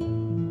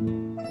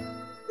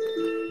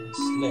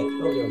 Let's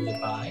go over the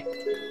pie.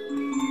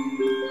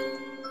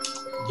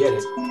 Get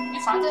it.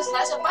 You found a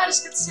slice of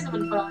butterscotch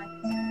cinnamon pie.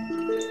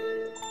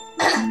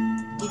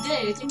 You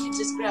did. You think you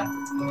just grabbed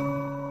it.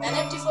 An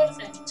empty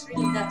photograph. It's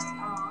really dust.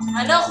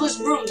 I know whose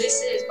room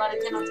this is, but I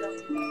cannot tell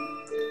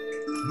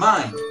you.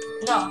 Mine.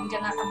 No, I'm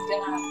gonna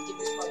give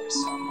you spoilers.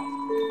 So no.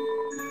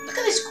 Look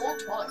at these cool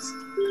toys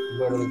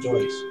Where are the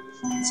toys?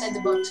 inside the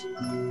box.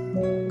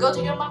 Go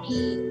to your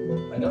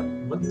mommy. I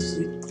don't. What is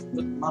it?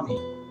 What mommy?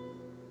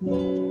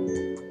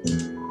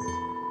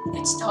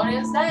 It's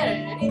Toriel's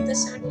diary. Read the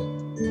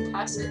certain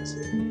passage.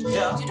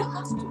 Yeah. You don't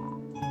have to.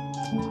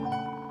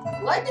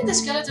 Why did the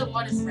skeleton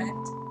want a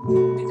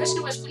friend? Because she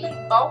was feeling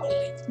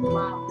lonely.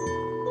 Wow.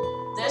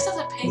 The rest of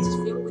the page is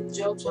filled with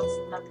jokes of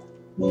nothing.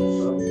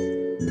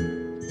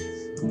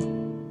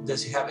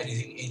 Does he have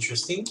anything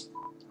interesting?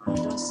 I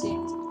don't see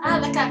it.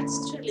 The cat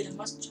is truly the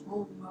most.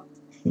 Oh, no.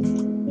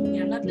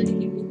 You're not letting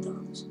me read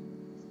those.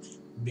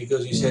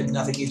 Because you said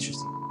nothing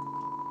interesting.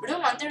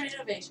 Room under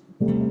reservation.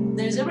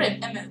 There is a mirror.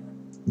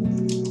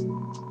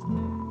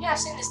 Yeah, I've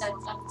seen this type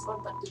of lamp before,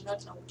 but do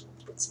not know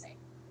its name.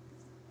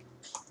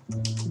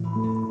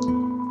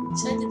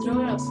 Inside the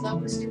drawer of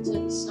flower seems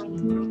like some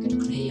broken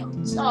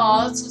crayons.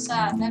 Oh, that's so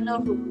sad. I know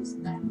who's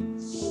that.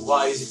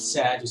 Why is it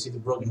sad to see the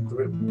broken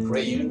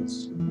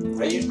crayons?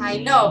 Crayons? I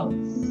know.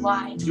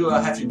 Why? Do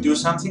I have to do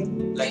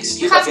something? Like You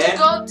sleep have again? to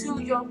go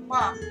to your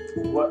mom.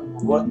 What?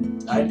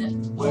 All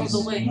Where's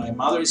the way. my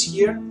mother is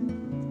here?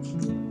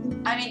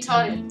 I mean,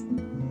 Toriel.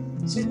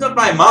 She's not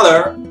my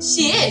mother.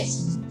 She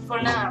is,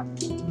 for now.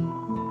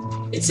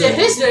 It's A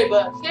history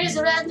book. Here's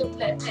a random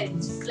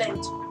page.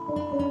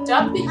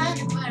 Drop behind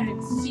the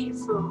pirate,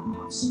 fearful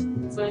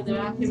of further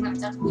argument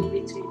that we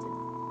retreated.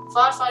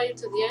 Far, far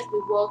into the earth we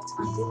walked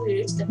until we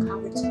reached the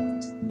cavern's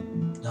end.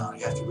 No,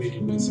 you have to read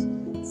it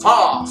with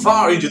far,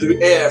 far into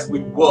the earth we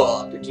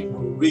walked until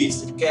we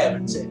reached the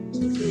caverns end.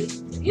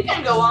 You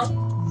can go on.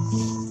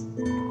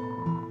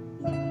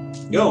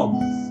 Go.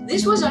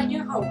 This was our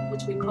new home,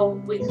 which we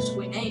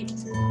named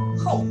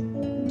home.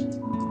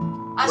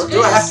 But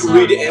do I have to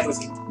read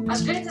everything?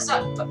 As great as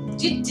our,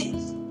 you did.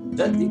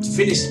 That it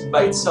finished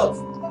by itself.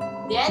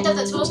 The end of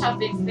the tools have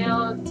been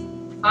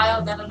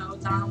filed, I don't know,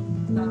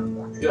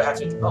 down. You have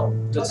to. Oh,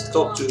 let's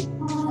talk to.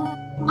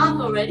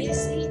 I'm already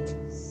asleep.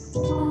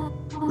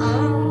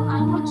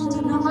 I want you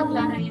to know how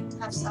glad I am to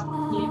have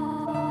someone here.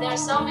 There are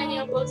so many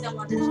books I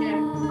want to share.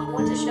 I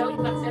want to show you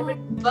my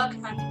favorite bug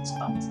hunting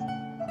spot.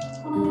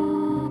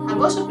 I've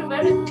also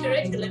prepared a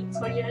curriculum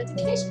for your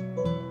education.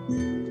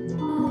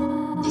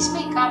 This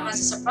may come as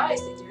a surprise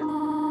to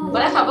you,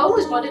 but I have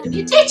always wanted to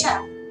be a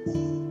teacher.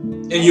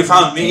 And you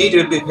found me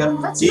to become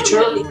a That's teacher?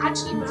 not really.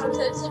 Actually, perhaps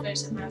it's a very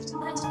surprise to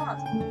me. It's not.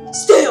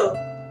 Still!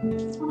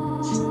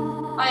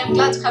 I am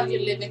glad to have you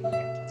living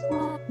here.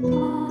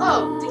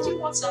 Oh, did you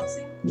want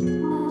something?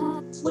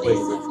 What is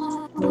it?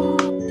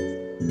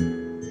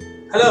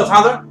 Hello,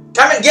 father.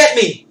 Come and get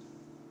me.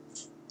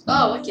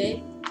 Oh,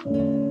 okay.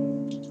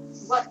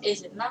 What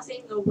is it?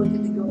 Nothing, or we're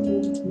gonna go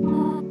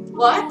home?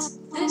 What?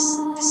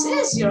 This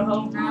is your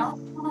home now.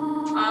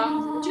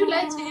 Would you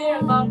like to hear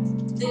about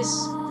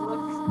this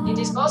book? It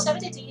is called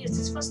 72 Years.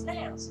 It's for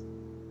snails.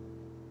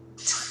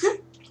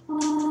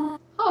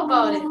 How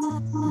about it?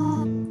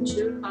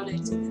 Sure, how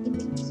late is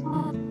it?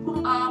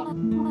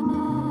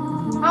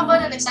 How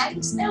about an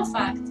exciting snail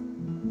fact?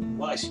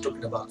 Why is he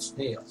talking about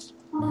snails?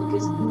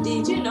 Because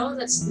did you know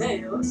that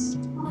snails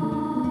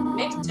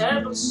make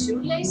terrible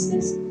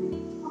shoelaces?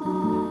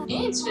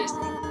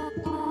 Interesting.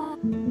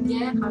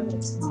 Yeah, how late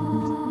is it?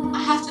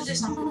 I have to do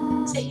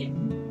something. Stay here.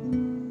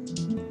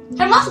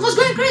 Her mouth was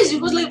going crazy.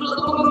 It was like.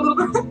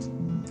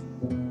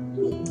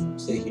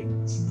 Stay here.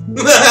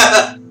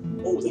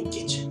 Oh, the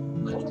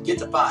kitchen. Let's get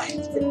the pie.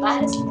 The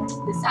pie is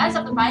the size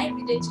of the pie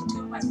invitates you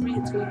too much free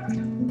to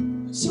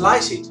eat.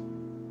 Slice it.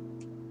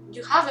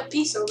 You have a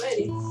piece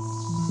already.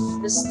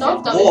 The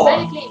stove top is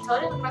very clean.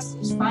 Toriel must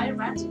use fire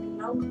magic.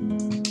 No.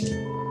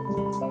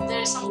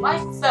 There is some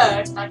white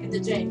fur stuck in the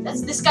drain.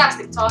 That's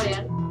disgusting,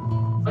 Toriel.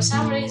 For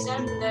some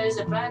reason, there is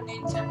a brand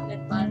name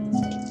chocolate bar in the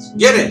fridge.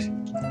 Get it.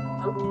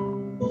 Nope.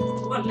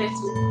 Won't let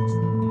you.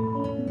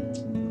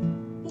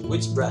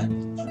 Which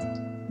brand?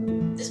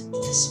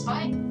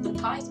 The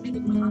pie is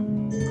making me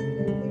hungry.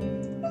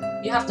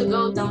 You have to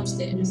go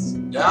downstairs.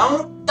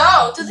 Down?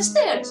 Down to the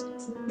stairs.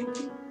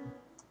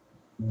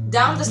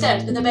 Down the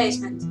stairs to the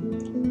basement.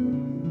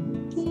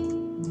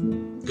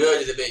 Go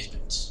to the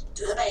basement.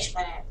 To the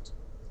basement.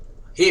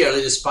 Here,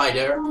 little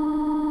spider.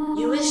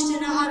 You wish to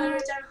know how to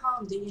return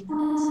home, do you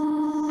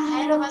not?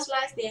 Ahead of us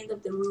lies the end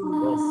of the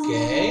room.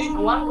 Okay. A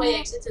one-way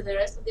exit to the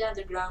rest of the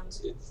underground.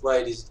 Why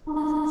it is?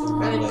 I'm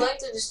going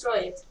to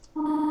destroy it.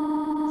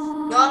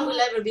 No one will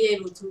ever be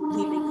able to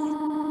leave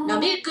again. Now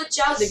be a good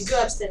child and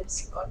go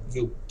upstairs. Are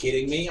you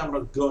kidding me? I'm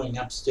not going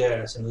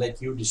upstairs and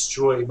let you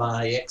destroy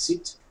my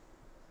exit.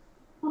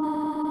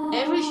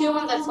 Every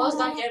human that falls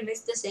down here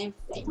meets the same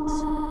fate.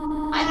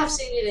 I have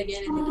seen it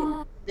again and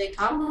again. They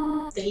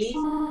come, they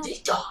leave, they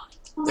die.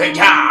 They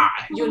die!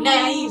 You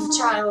naive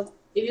child.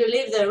 If you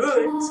leave the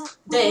ruins,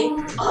 they,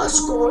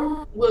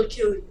 Asgore, will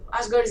kill you.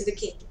 Asgore is the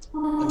king.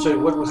 I'm sorry,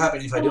 what will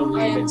happen if I don't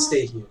leave and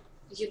stay here?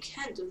 You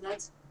can't do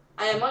that.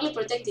 I am only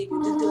protecting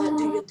you.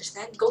 Do you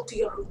understand? Go to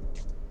your room.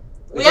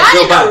 We If I are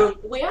go in back. a room.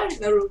 We are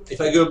in a room. If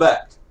I go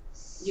back,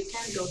 You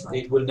can't go back.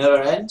 it will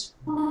never end?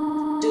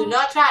 Do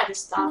not try to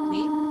stop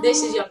me.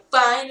 This is your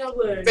final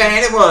word. Bang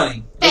in the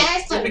morning!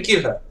 Bang. Let me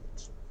kill her.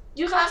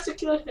 You have to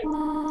kill her.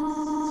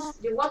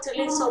 You want to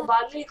live so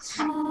badly?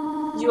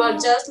 You are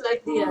just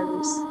like the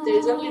others. There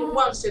is only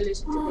one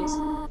solution to this.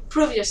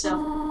 Prove yourself.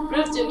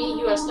 Prove to me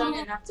you are strong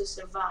enough to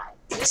survive.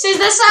 This is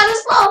the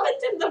saddest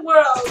moment in the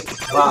world.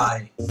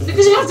 Why?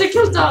 Because you have to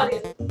kill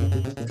Dorian.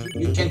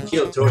 You can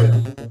kill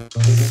Toriel.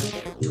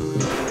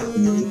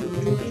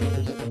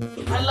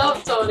 I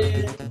love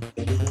Dorian.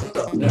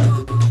 Oh,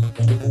 no.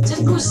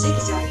 Just go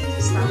zigzag.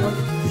 Stand up.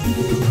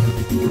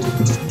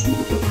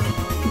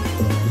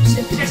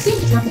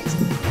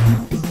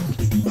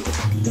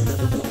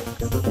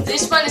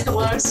 This one is the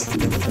worst.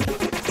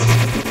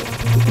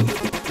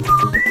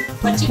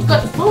 But you've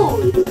got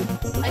food.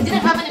 I didn't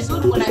have any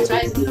food when I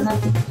tried to do that.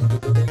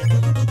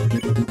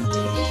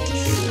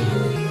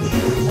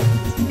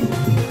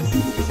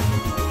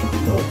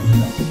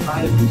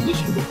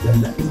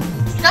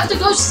 You have to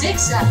go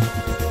zigzag.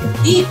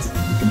 Eat.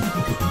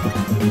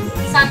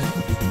 Something.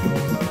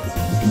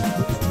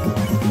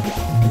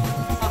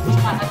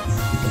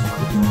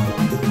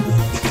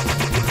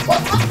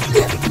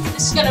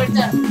 This is gonna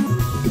return.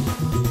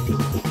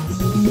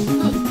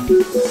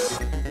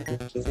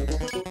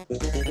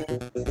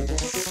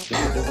 I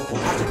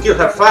have to kill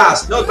her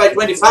fast, not by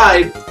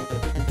 25.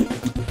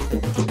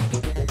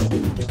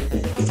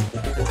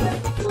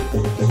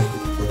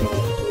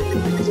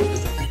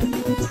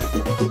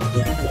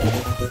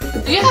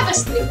 Do you have a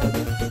stick?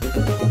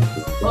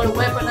 Or a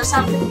weapon or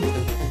something?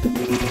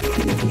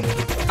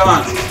 Come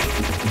on.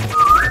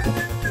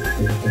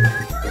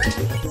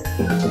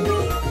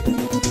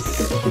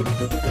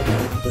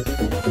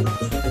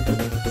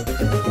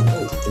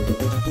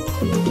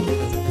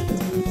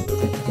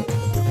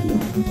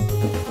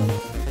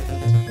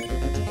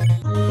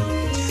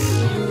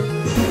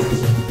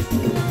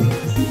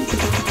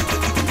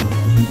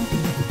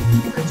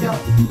 Good job.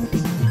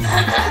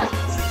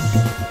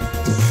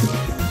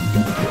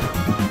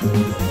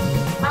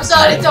 I'm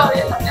sorry,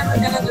 Toriel. I'm never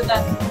gonna do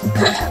that.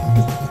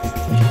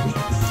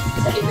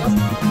 There you go.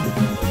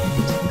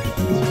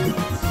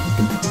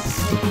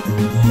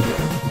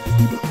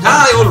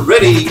 Die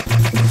already!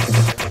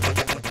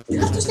 You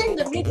have to stay in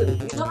the middle.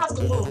 You don't have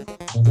to move.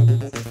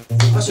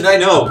 How should I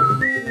know?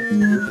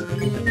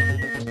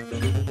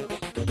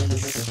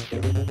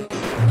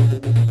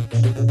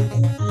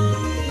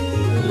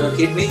 You don't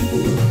kid me?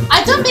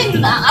 I don't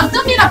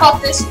mean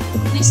about this.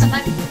 Listen,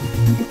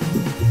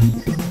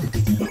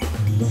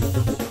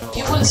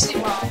 you will see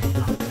why.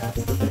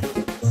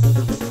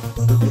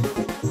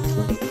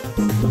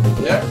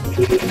 There?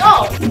 No!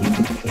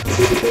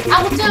 I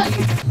will tell you.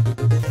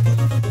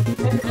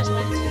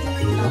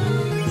 No.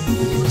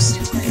 You will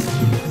see why.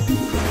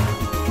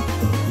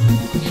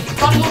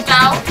 Don't move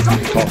now.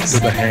 Don't move. Talk to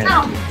the hand.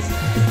 Now.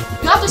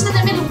 You have to stay in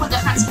the middle when the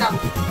hands come.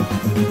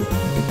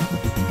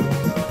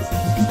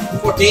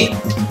 14.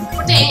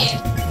 14.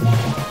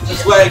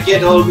 That's where I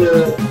get all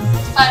the...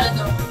 Fire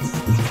door.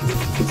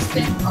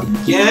 Stay up.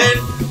 Again.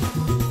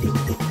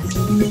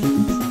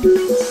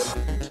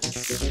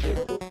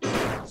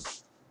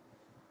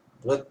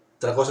 What?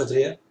 Otra cosa,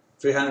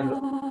 300?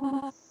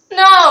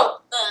 No!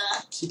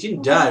 She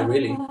didn't die,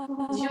 really.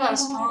 You are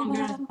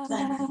stronger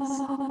than I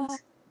thought.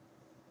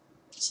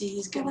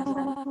 She's gonna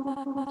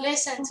die.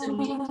 Listen to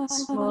me,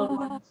 small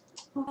one.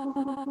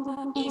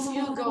 If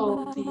you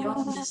go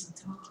beyond this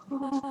door,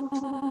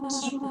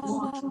 keep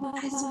walking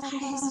as far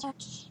as you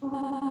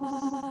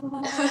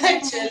can.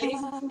 Eventually,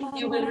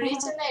 you will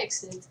reach an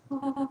exit.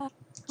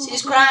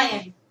 She's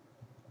crying.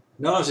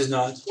 No, she's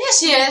not. Yes,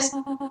 she is.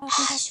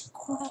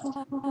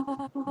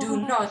 Do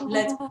not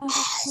let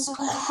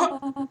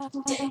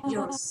take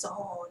your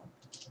soul.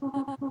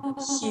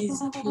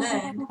 His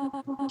plan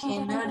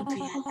cannot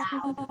be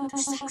allowed to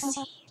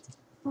succeed. ...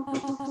 I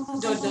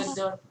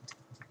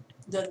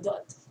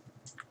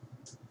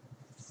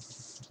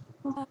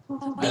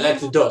like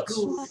the dots.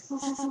 Good.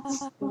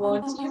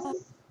 Won't you,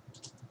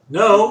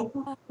 No,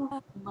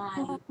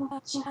 my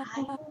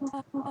child?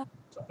 I'm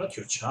not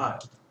your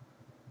child.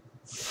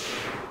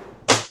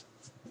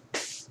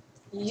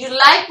 You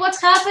like what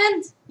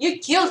happened? You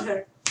killed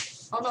her.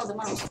 Oh no, the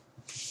mouse.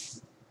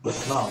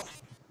 But no.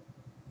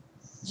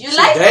 You She's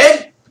like?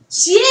 dead?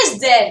 She is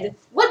dead.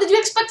 What did you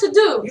expect to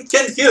do? You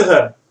can't kill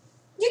her.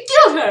 You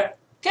killed her.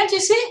 Can't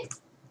you see?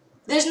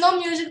 There's no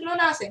music, no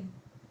nothing.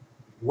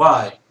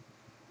 Why?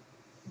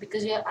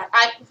 Because you,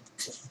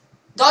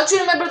 don't you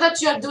remember that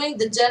you are doing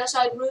the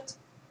genocide route?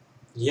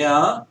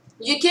 Yeah.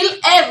 You kill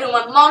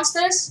everyone,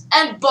 monsters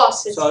and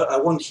bosses. So I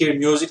won't hear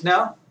music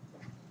now?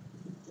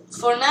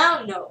 For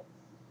now, no.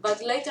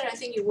 But later I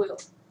think you will.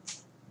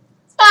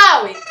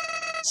 Bowie!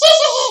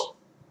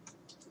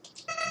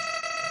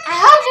 I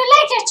hope you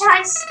like your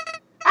choice.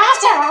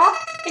 After all,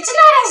 it's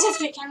not as if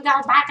you can go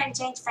back and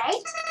change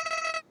fate.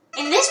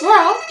 In this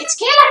world, it's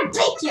kill or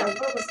be killed.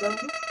 What was that?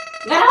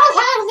 The whole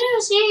time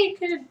through, she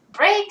could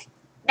break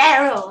their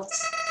rules.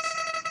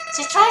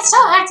 She tried so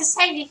hard to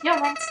save the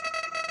humans,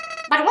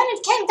 but when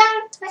it came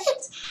down to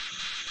it,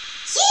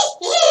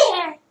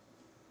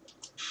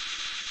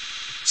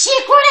 she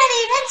couldn't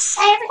even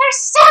save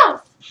herself.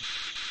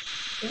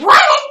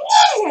 What an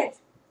idiot!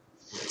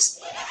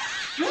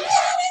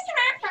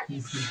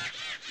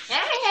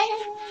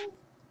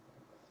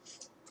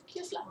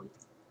 Cute flower.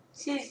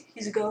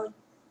 He's gone.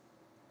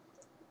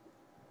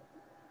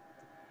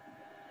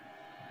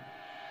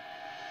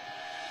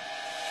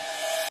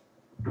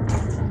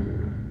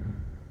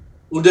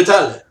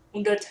 Undertale.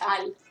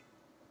 Undertale.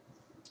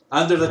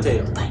 Under the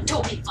tail. By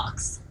Toby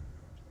Fox.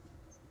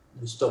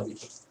 It's Toby.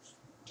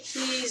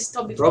 He's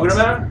Toby Fox.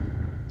 Programmer?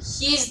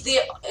 He's the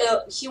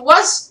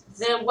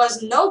there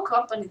was no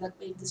company that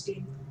made this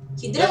game.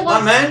 He That's didn't my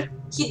want man?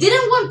 he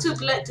didn't want to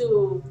play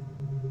to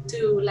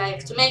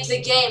make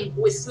the game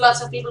with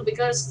lots of people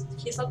because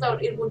he thought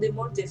that it would be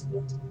more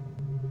difficult.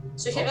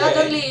 So he got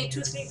Okay. only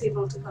 2-3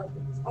 people to help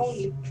him.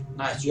 Only.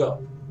 Nice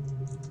job.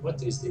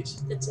 What is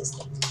this? That's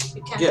just it.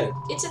 You can't. Get it.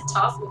 It's a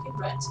tough looking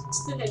wrench.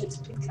 It's too heavy to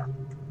pick up.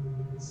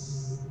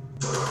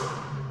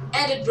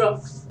 And it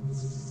broke.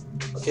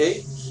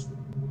 Okay.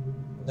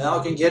 Now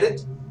I can get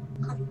it?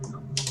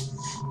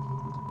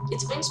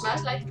 It's been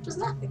smashed like it was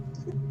nothing.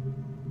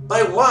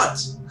 By what?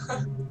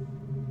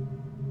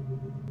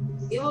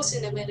 You will see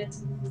in a minute.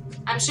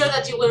 I'm sure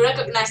that you will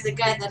recognize the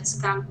guy that is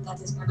gonna come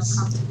to you.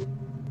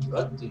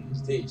 What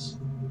is this?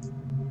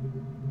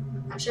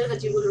 I'm sure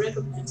that you will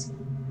recognize him.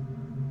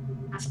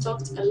 I've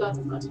talked a lot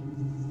about him.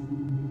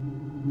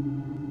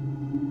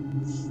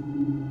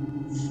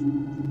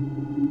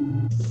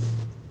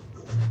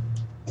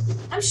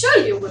 I'm sure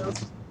you will.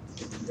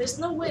 There's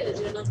no way that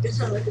you're not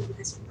gonna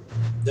recognize him.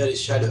 That is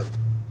Shadow.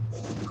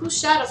 Who's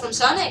Shadow from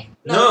Sonic?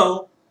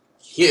 No.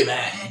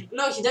 Human.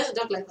 No, he doesn't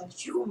talk like a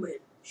human.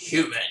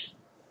 Human.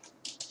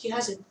 He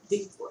has a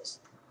big voice.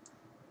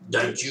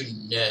 Don't you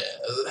know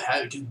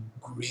how to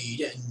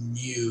greet a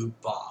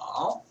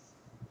newborn?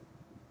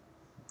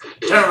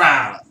 Turn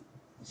around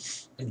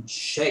and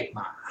shake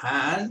my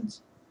hand.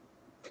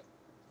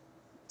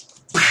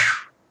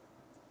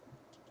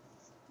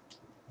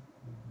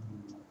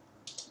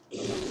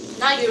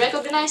 Now you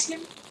recognize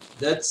him?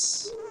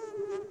 That's...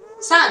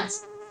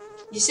 Sans,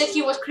 you said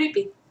he was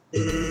creepy.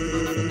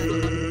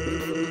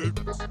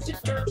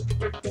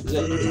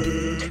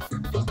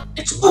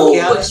 It's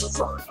always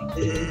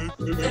funny.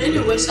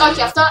 Anyways,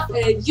 okay, I thought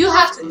you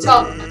have to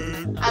talk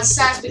as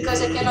Sans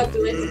because I cannot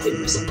do anything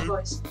with his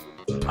voice.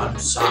 I'm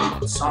Sans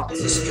the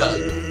Skull.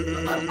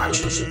 I'm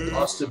actually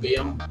supposed to be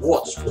on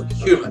watch for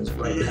humans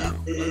right now.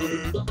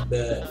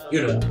 But,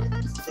 you know,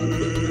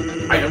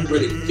 I don't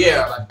really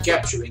care about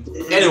capturing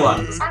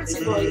anyone.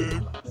 Fancy boy.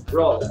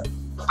 Brother.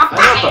 I'm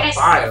not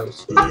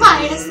Papyrus.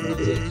 Papyrus.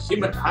 He's a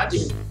human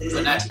hunting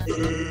fanatic.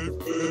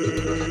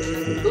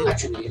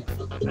 Actually,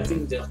 I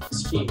think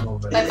that's him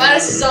over there.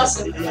 Papyrus is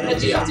awesome.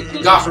 But you have to Yeah,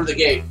 kill go him. from the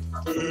game.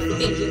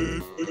 Thank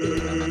you.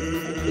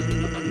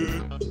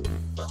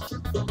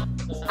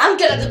 I'm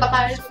gonna do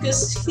Papyrus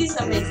because he's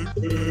amazing.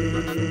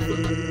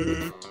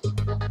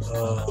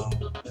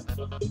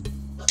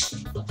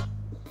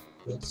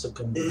 That's so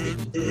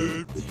convenient.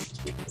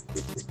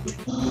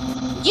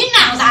 You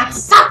know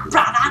that's up,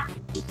 brother.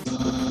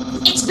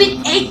 It's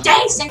been 8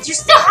 days and you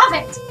still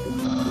haven't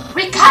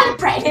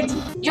recalibrated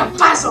your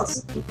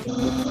puzzles.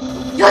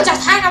 You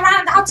just hang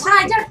around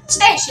outside your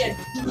station.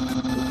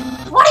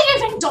 What are you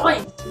even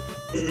doing?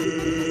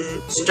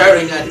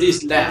 staring at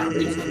this lamp.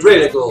 It's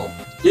really cool.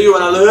 Do you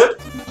wanna look?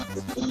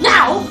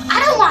 No,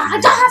 I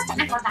don't have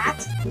time for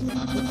that.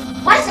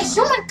 What if a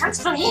human comes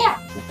through here?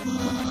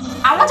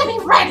 I want to be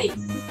ready.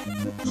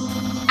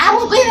 I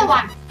will be the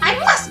one. I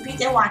must be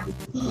the one.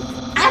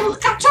 I will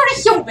capture a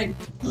human.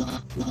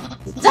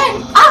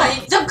 Then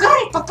I, the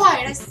great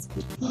Papyrus,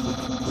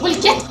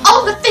 will get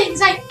all the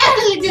things I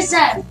early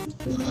deserve.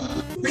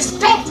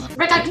 Respect,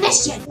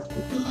 recognition.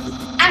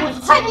 I will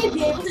finally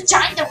be able to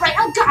join the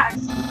Royal Guard.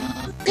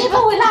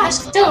 People will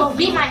ask to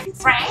be my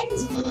friend.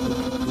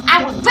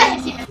 I will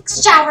bathe in a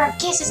shower of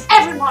kisses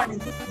every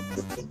morning.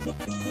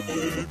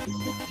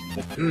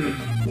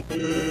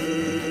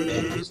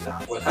 Maybe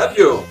that will help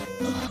you.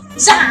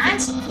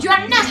 Science, you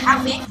are not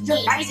helping, you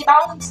lazy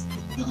bones.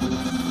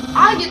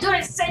 All you do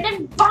is sit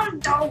and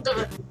bundle.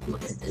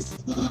 What is this?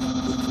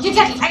 You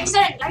get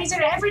lazier and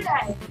lazier every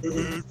day.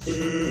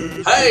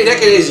 Hey,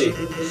 take it easy.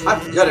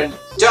 I've got a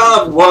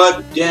ton of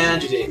work done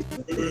today.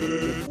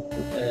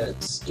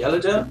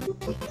 Skeleton?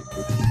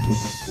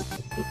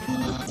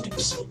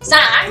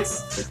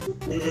 Science,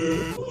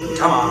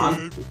 Come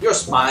on, you're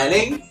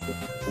smiling.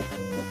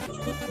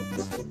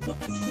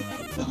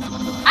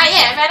 I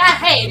am and I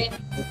hate it.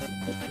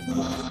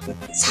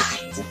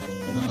 Science,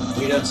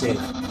 You don't say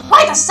that.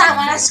 why does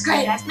someone as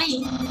great as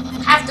me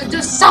have to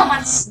do so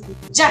much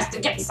just to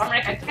get some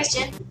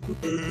recognition?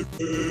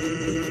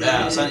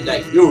 Now, sounds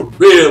like you're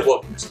real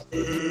working yourself.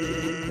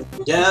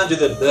 Down to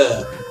the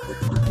bird.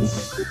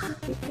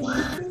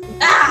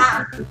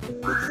 Ah!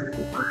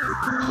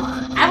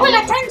 I will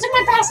attend to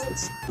my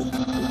peasants.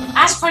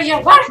 As for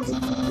your work,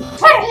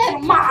 put a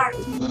little more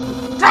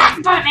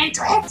backbone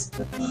into it.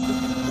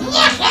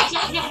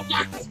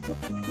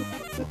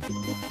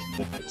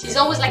 She's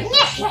always like,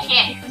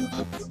 hey.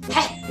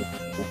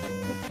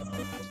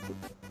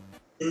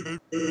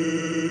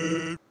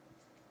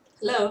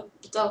 Hello,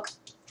 dog.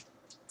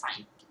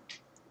 Fine.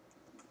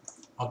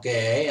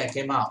 Okay, I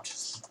came out.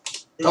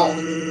 Talk.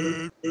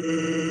 Never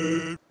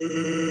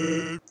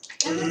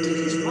do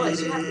his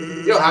voice.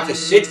 You have to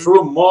sit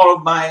through more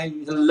of my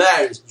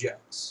hilarious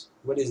jokes.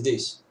 What is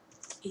this?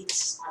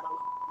 It's, I don't know.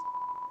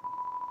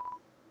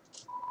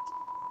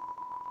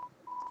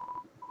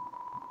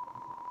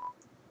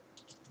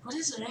 What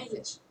is an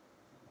English?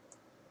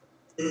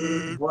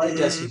 Why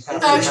does he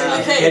have Actually, to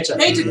have hey,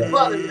 ketchup hate to today?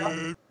 bother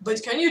you,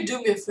 but can you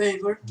do me a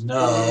favor? No.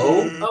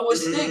 I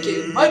was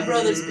thinking, my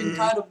brother's been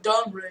kind of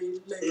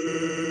downrated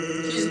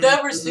lately. He's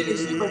never seen a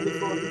human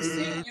before, and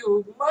seeing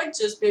you might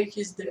just make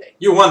his day.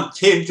 You want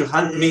him to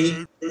hunt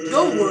me?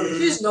 Don't worry,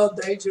 he's not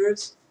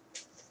dangerous.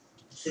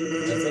 I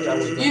think I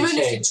was going Even to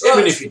if say, he tries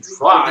even if he to be-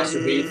 tries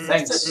to be,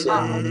 thanks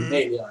a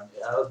million,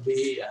 I'll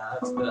be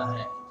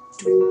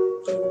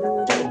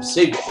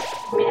see.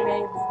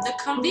 The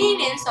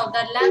convenience of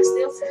that lamp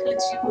still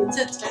fills you with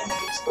the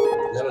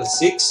tremors. Level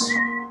 6.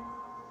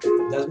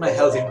 Does my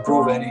health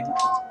improve any?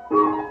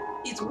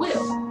 It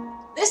will.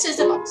 This is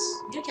the box.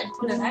 You can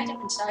put an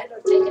item inside or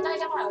take an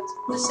item out.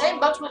 The same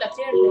box will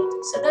appear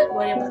later, so don't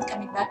worry about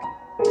coming back.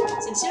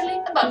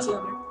 Sincerely, a box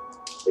lover.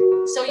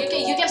 So you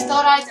can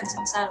store items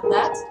inside of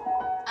that,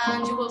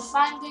 and you will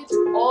find it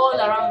all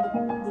around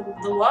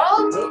the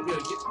world.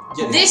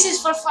 Get it. This is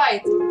for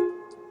fighting.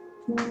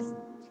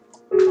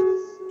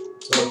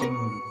 So I can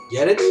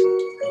get it?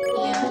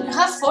 Yeah, you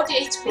have 40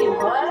 HP.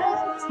 What?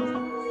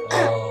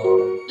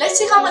 Let's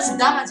see how much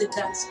damage it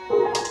does.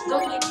 Go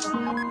click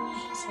on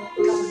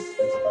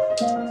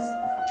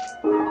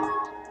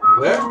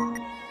Where?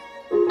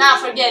 Nah,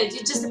 forget it. You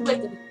just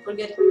equipped it.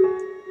 Forget it.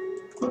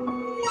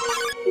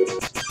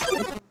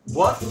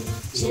 What?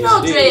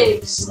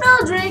 Snowdrake!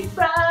 Snowdrake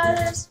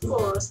brothers, of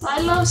course. I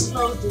love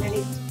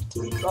Snowdrake.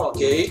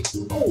 Okay.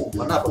 Oh,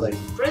 Monopoly.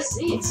 Press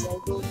Z, it said.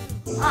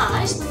 Ah,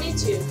 nice to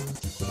meet you.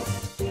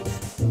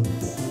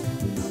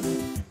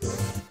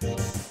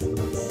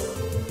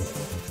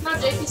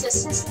 Snowdrake is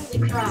assessing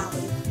the crowd.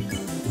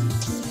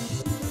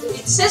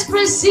 It says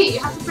press Z. You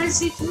have to press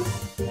Z too?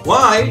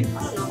 Why?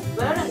 I don't know.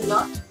 Where and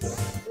lot?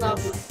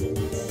 Lovely.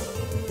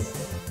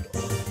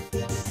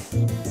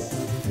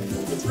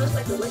 It smells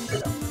like a wet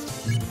pillow.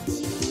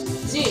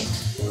 Z.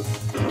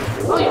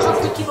 Oh, you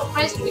have to keep on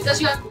pressing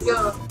because you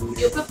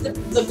equipped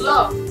the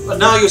glove. But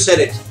now you said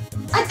it.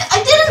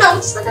 I didn't know.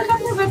 It's like I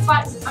have never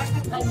fight. I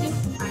have never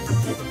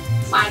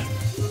fight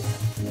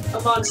a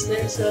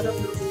monster, so I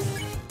don't know.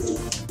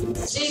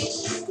 See?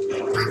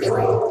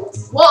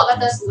 Whoa, that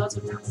does lots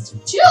of damage.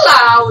 Chill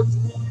out.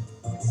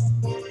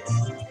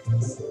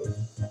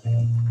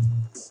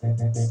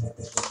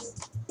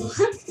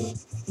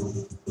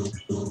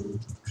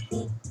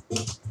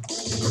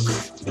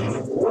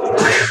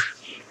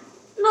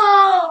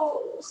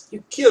 No!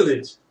 You killed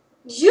it.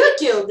 You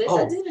killed it. I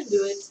Oh. didn't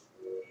do it.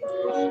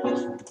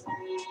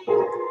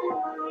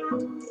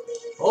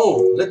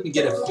 Oh, let me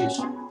get a fish.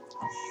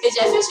 Is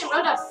a fishing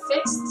rod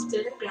affixed to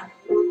the ground?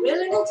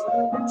 Really?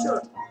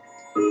 Sure.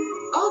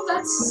 Oh,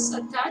 that's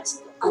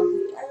attached at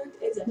the end.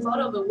 It's a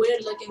photo of a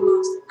weird looking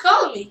monster.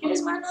 Call me.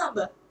 Here's my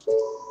number.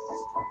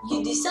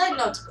 You decide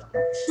not to go.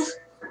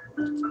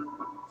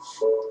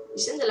 You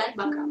send the line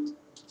back out.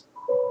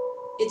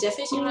 It's a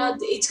fishing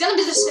rod. It's gonna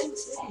be the same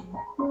thing.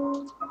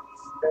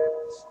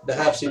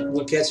 Perhaps it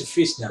will catch a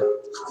fish now.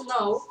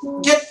 No.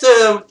 Get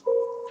the.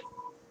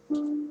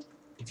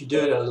 If you do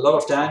it a lot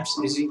of times,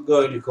 is it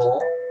going to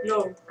call?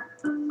 No.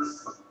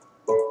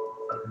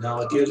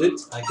 Now I killed it.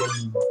 I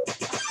can.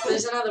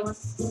 There's another one.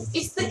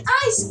 It's the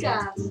ice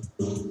can.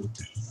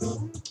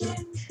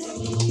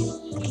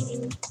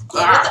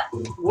 Ah!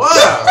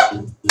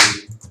 Wow!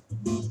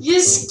 You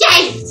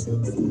escaped!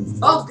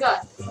 Oh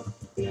god.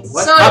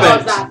 What Sorry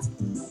happened? about that.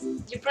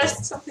 You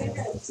pressed something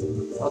else.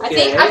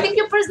 Okay. I think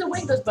you pressed the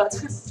Windows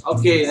button.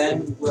 Okay,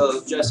 then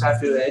we'll just have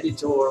to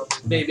edit, or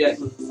maybe I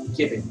could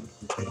keep it.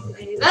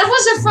 That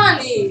wasn't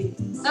funny.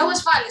 That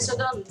was funny, so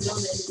don't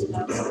edit it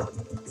out.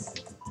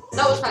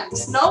 That was funny.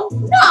 Snow?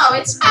 No,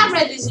 it's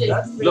already shit.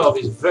 That glove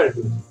is very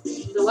good.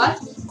 The what?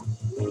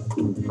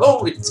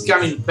 Oh, it's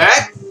coming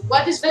back.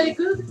 What is very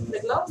good? The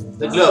glove?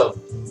 The glove.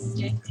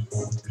 Okay.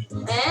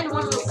 And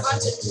one little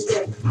content is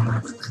there.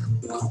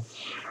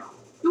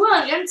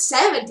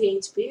 270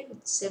 HP,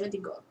 70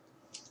 gold.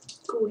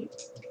 Cool.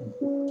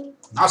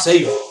 I'll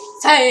save.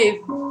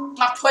 Save!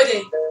 Not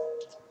pudding.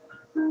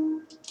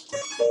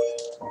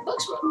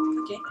 Books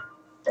roll. Okay.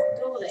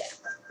 Go there.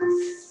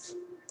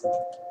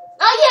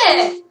 Oh yeah!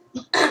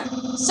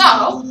 So,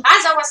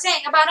 as I was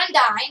saying about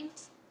Undying,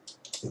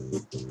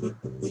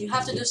 you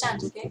have to do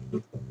sounds, okay?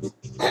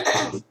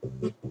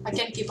 I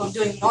can't keep on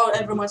doing all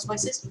everyone's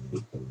voices.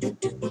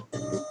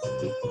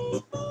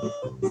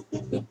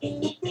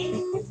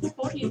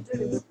 What are you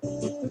doing?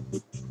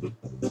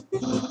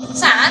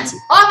 Sans?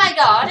 Oh my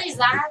god, is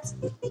that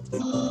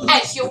a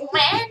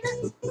human?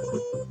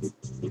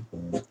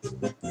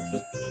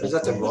 Is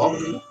that a rock?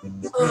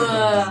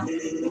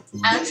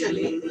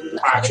 Actually.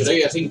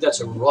 Actually, I think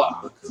that's a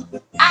rock.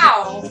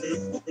 Ow!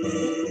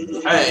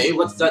 Hey,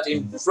 what's that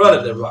in front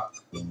of the rock?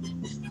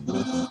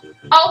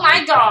 Oh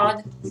my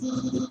god.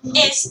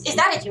 Is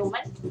that a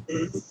human?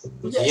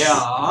 Yes.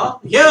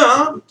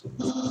 Yeah.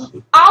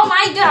 Oh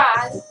my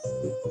god.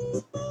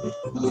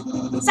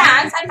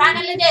 Sans, I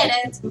finally did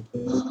it.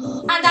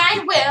 And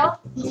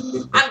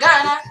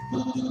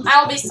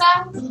I'll be so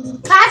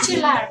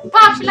popular.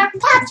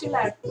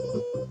 Popular.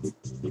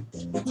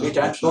 3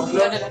 times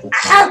popular.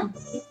 Ahem.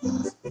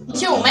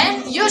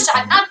 Human, you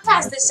shall not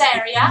pass this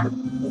area.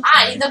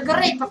 I, the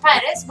great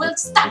Papyrus, will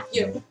stop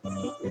you.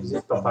 Is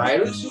it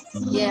papyrus?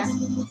 Yeah.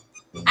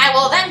 I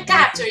will then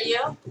capture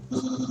you.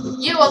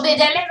 You will be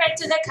delivered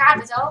to the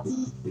capital.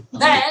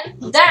 Then,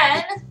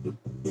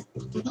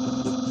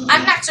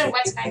 I'm not sure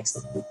what's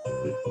next.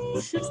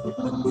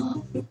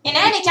 In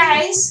any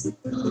case,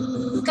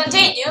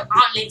 continue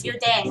only if you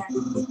dare.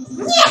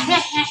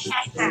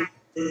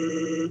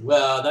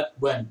 Well, that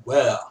went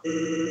well.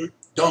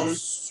 Don't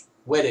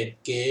sweat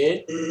it,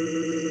 kid.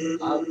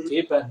 I'll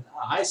keep an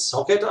eye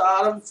socket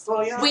out of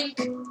for you. Wink.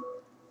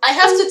 I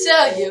have to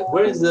tell you,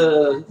 Where is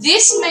the...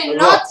 this may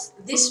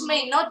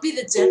not be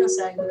the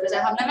genocide because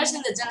I have never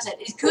seen the genocide.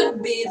 It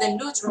could be the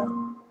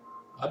neutral.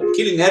 I'm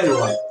killing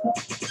everyone.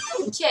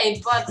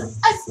 Okay, but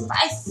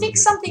I think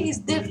something is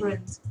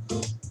different.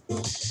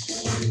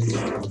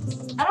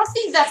 I don't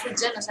think that's the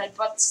genocide,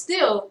 but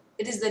still,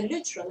 it is the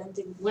neutral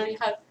ending where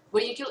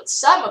you kill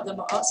some of them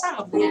or some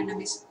of the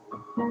enemies.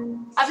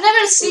 I've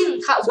never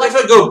seen how. So if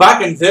I go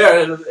back in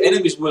there,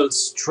 enemies will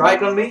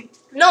strike on me?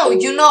 No,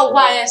 you know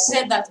why I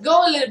said that.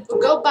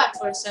 Go back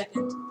for a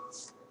second.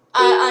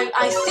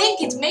 I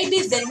think it may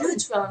be the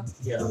neutral.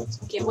 Yeah.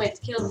 Okay, wait,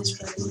 kill this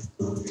first.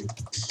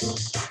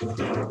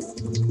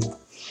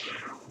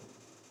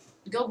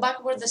 Go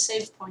back where the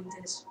save point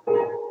is.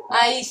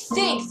 I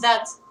think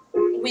that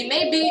we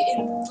may be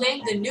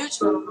playing the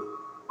neutral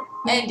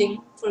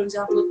ending, for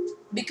example,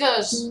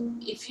 because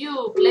if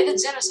you play the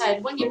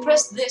genocide, when you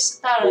press this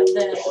star,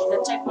 the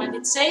checkpoint,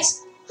 it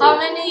says how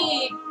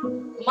many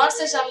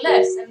monsters are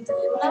left, and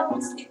now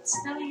it's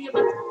telling you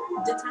about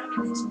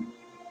determination.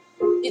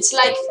 It's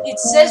like it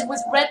says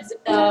with red.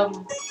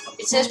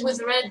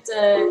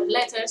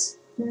 Letters.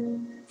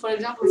 For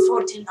example,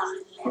 14 are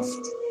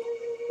left.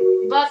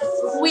 But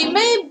we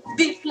may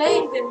be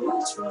playing the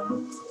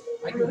neutral.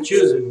 I can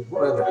choose it,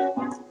 whatever.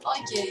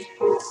 Okay.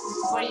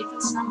 Where you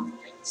put some.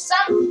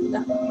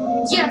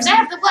 You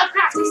observed the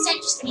well-crafted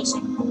sentry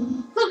station.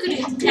 Who could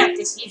have built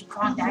this huge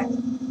conduct?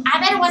 I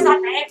bet it was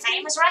that very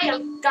famous royal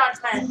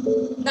guardsman.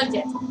 Not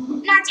yet.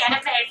 Not yet a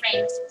very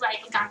famous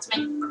royal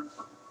guardsman.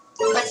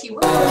 But he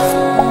was.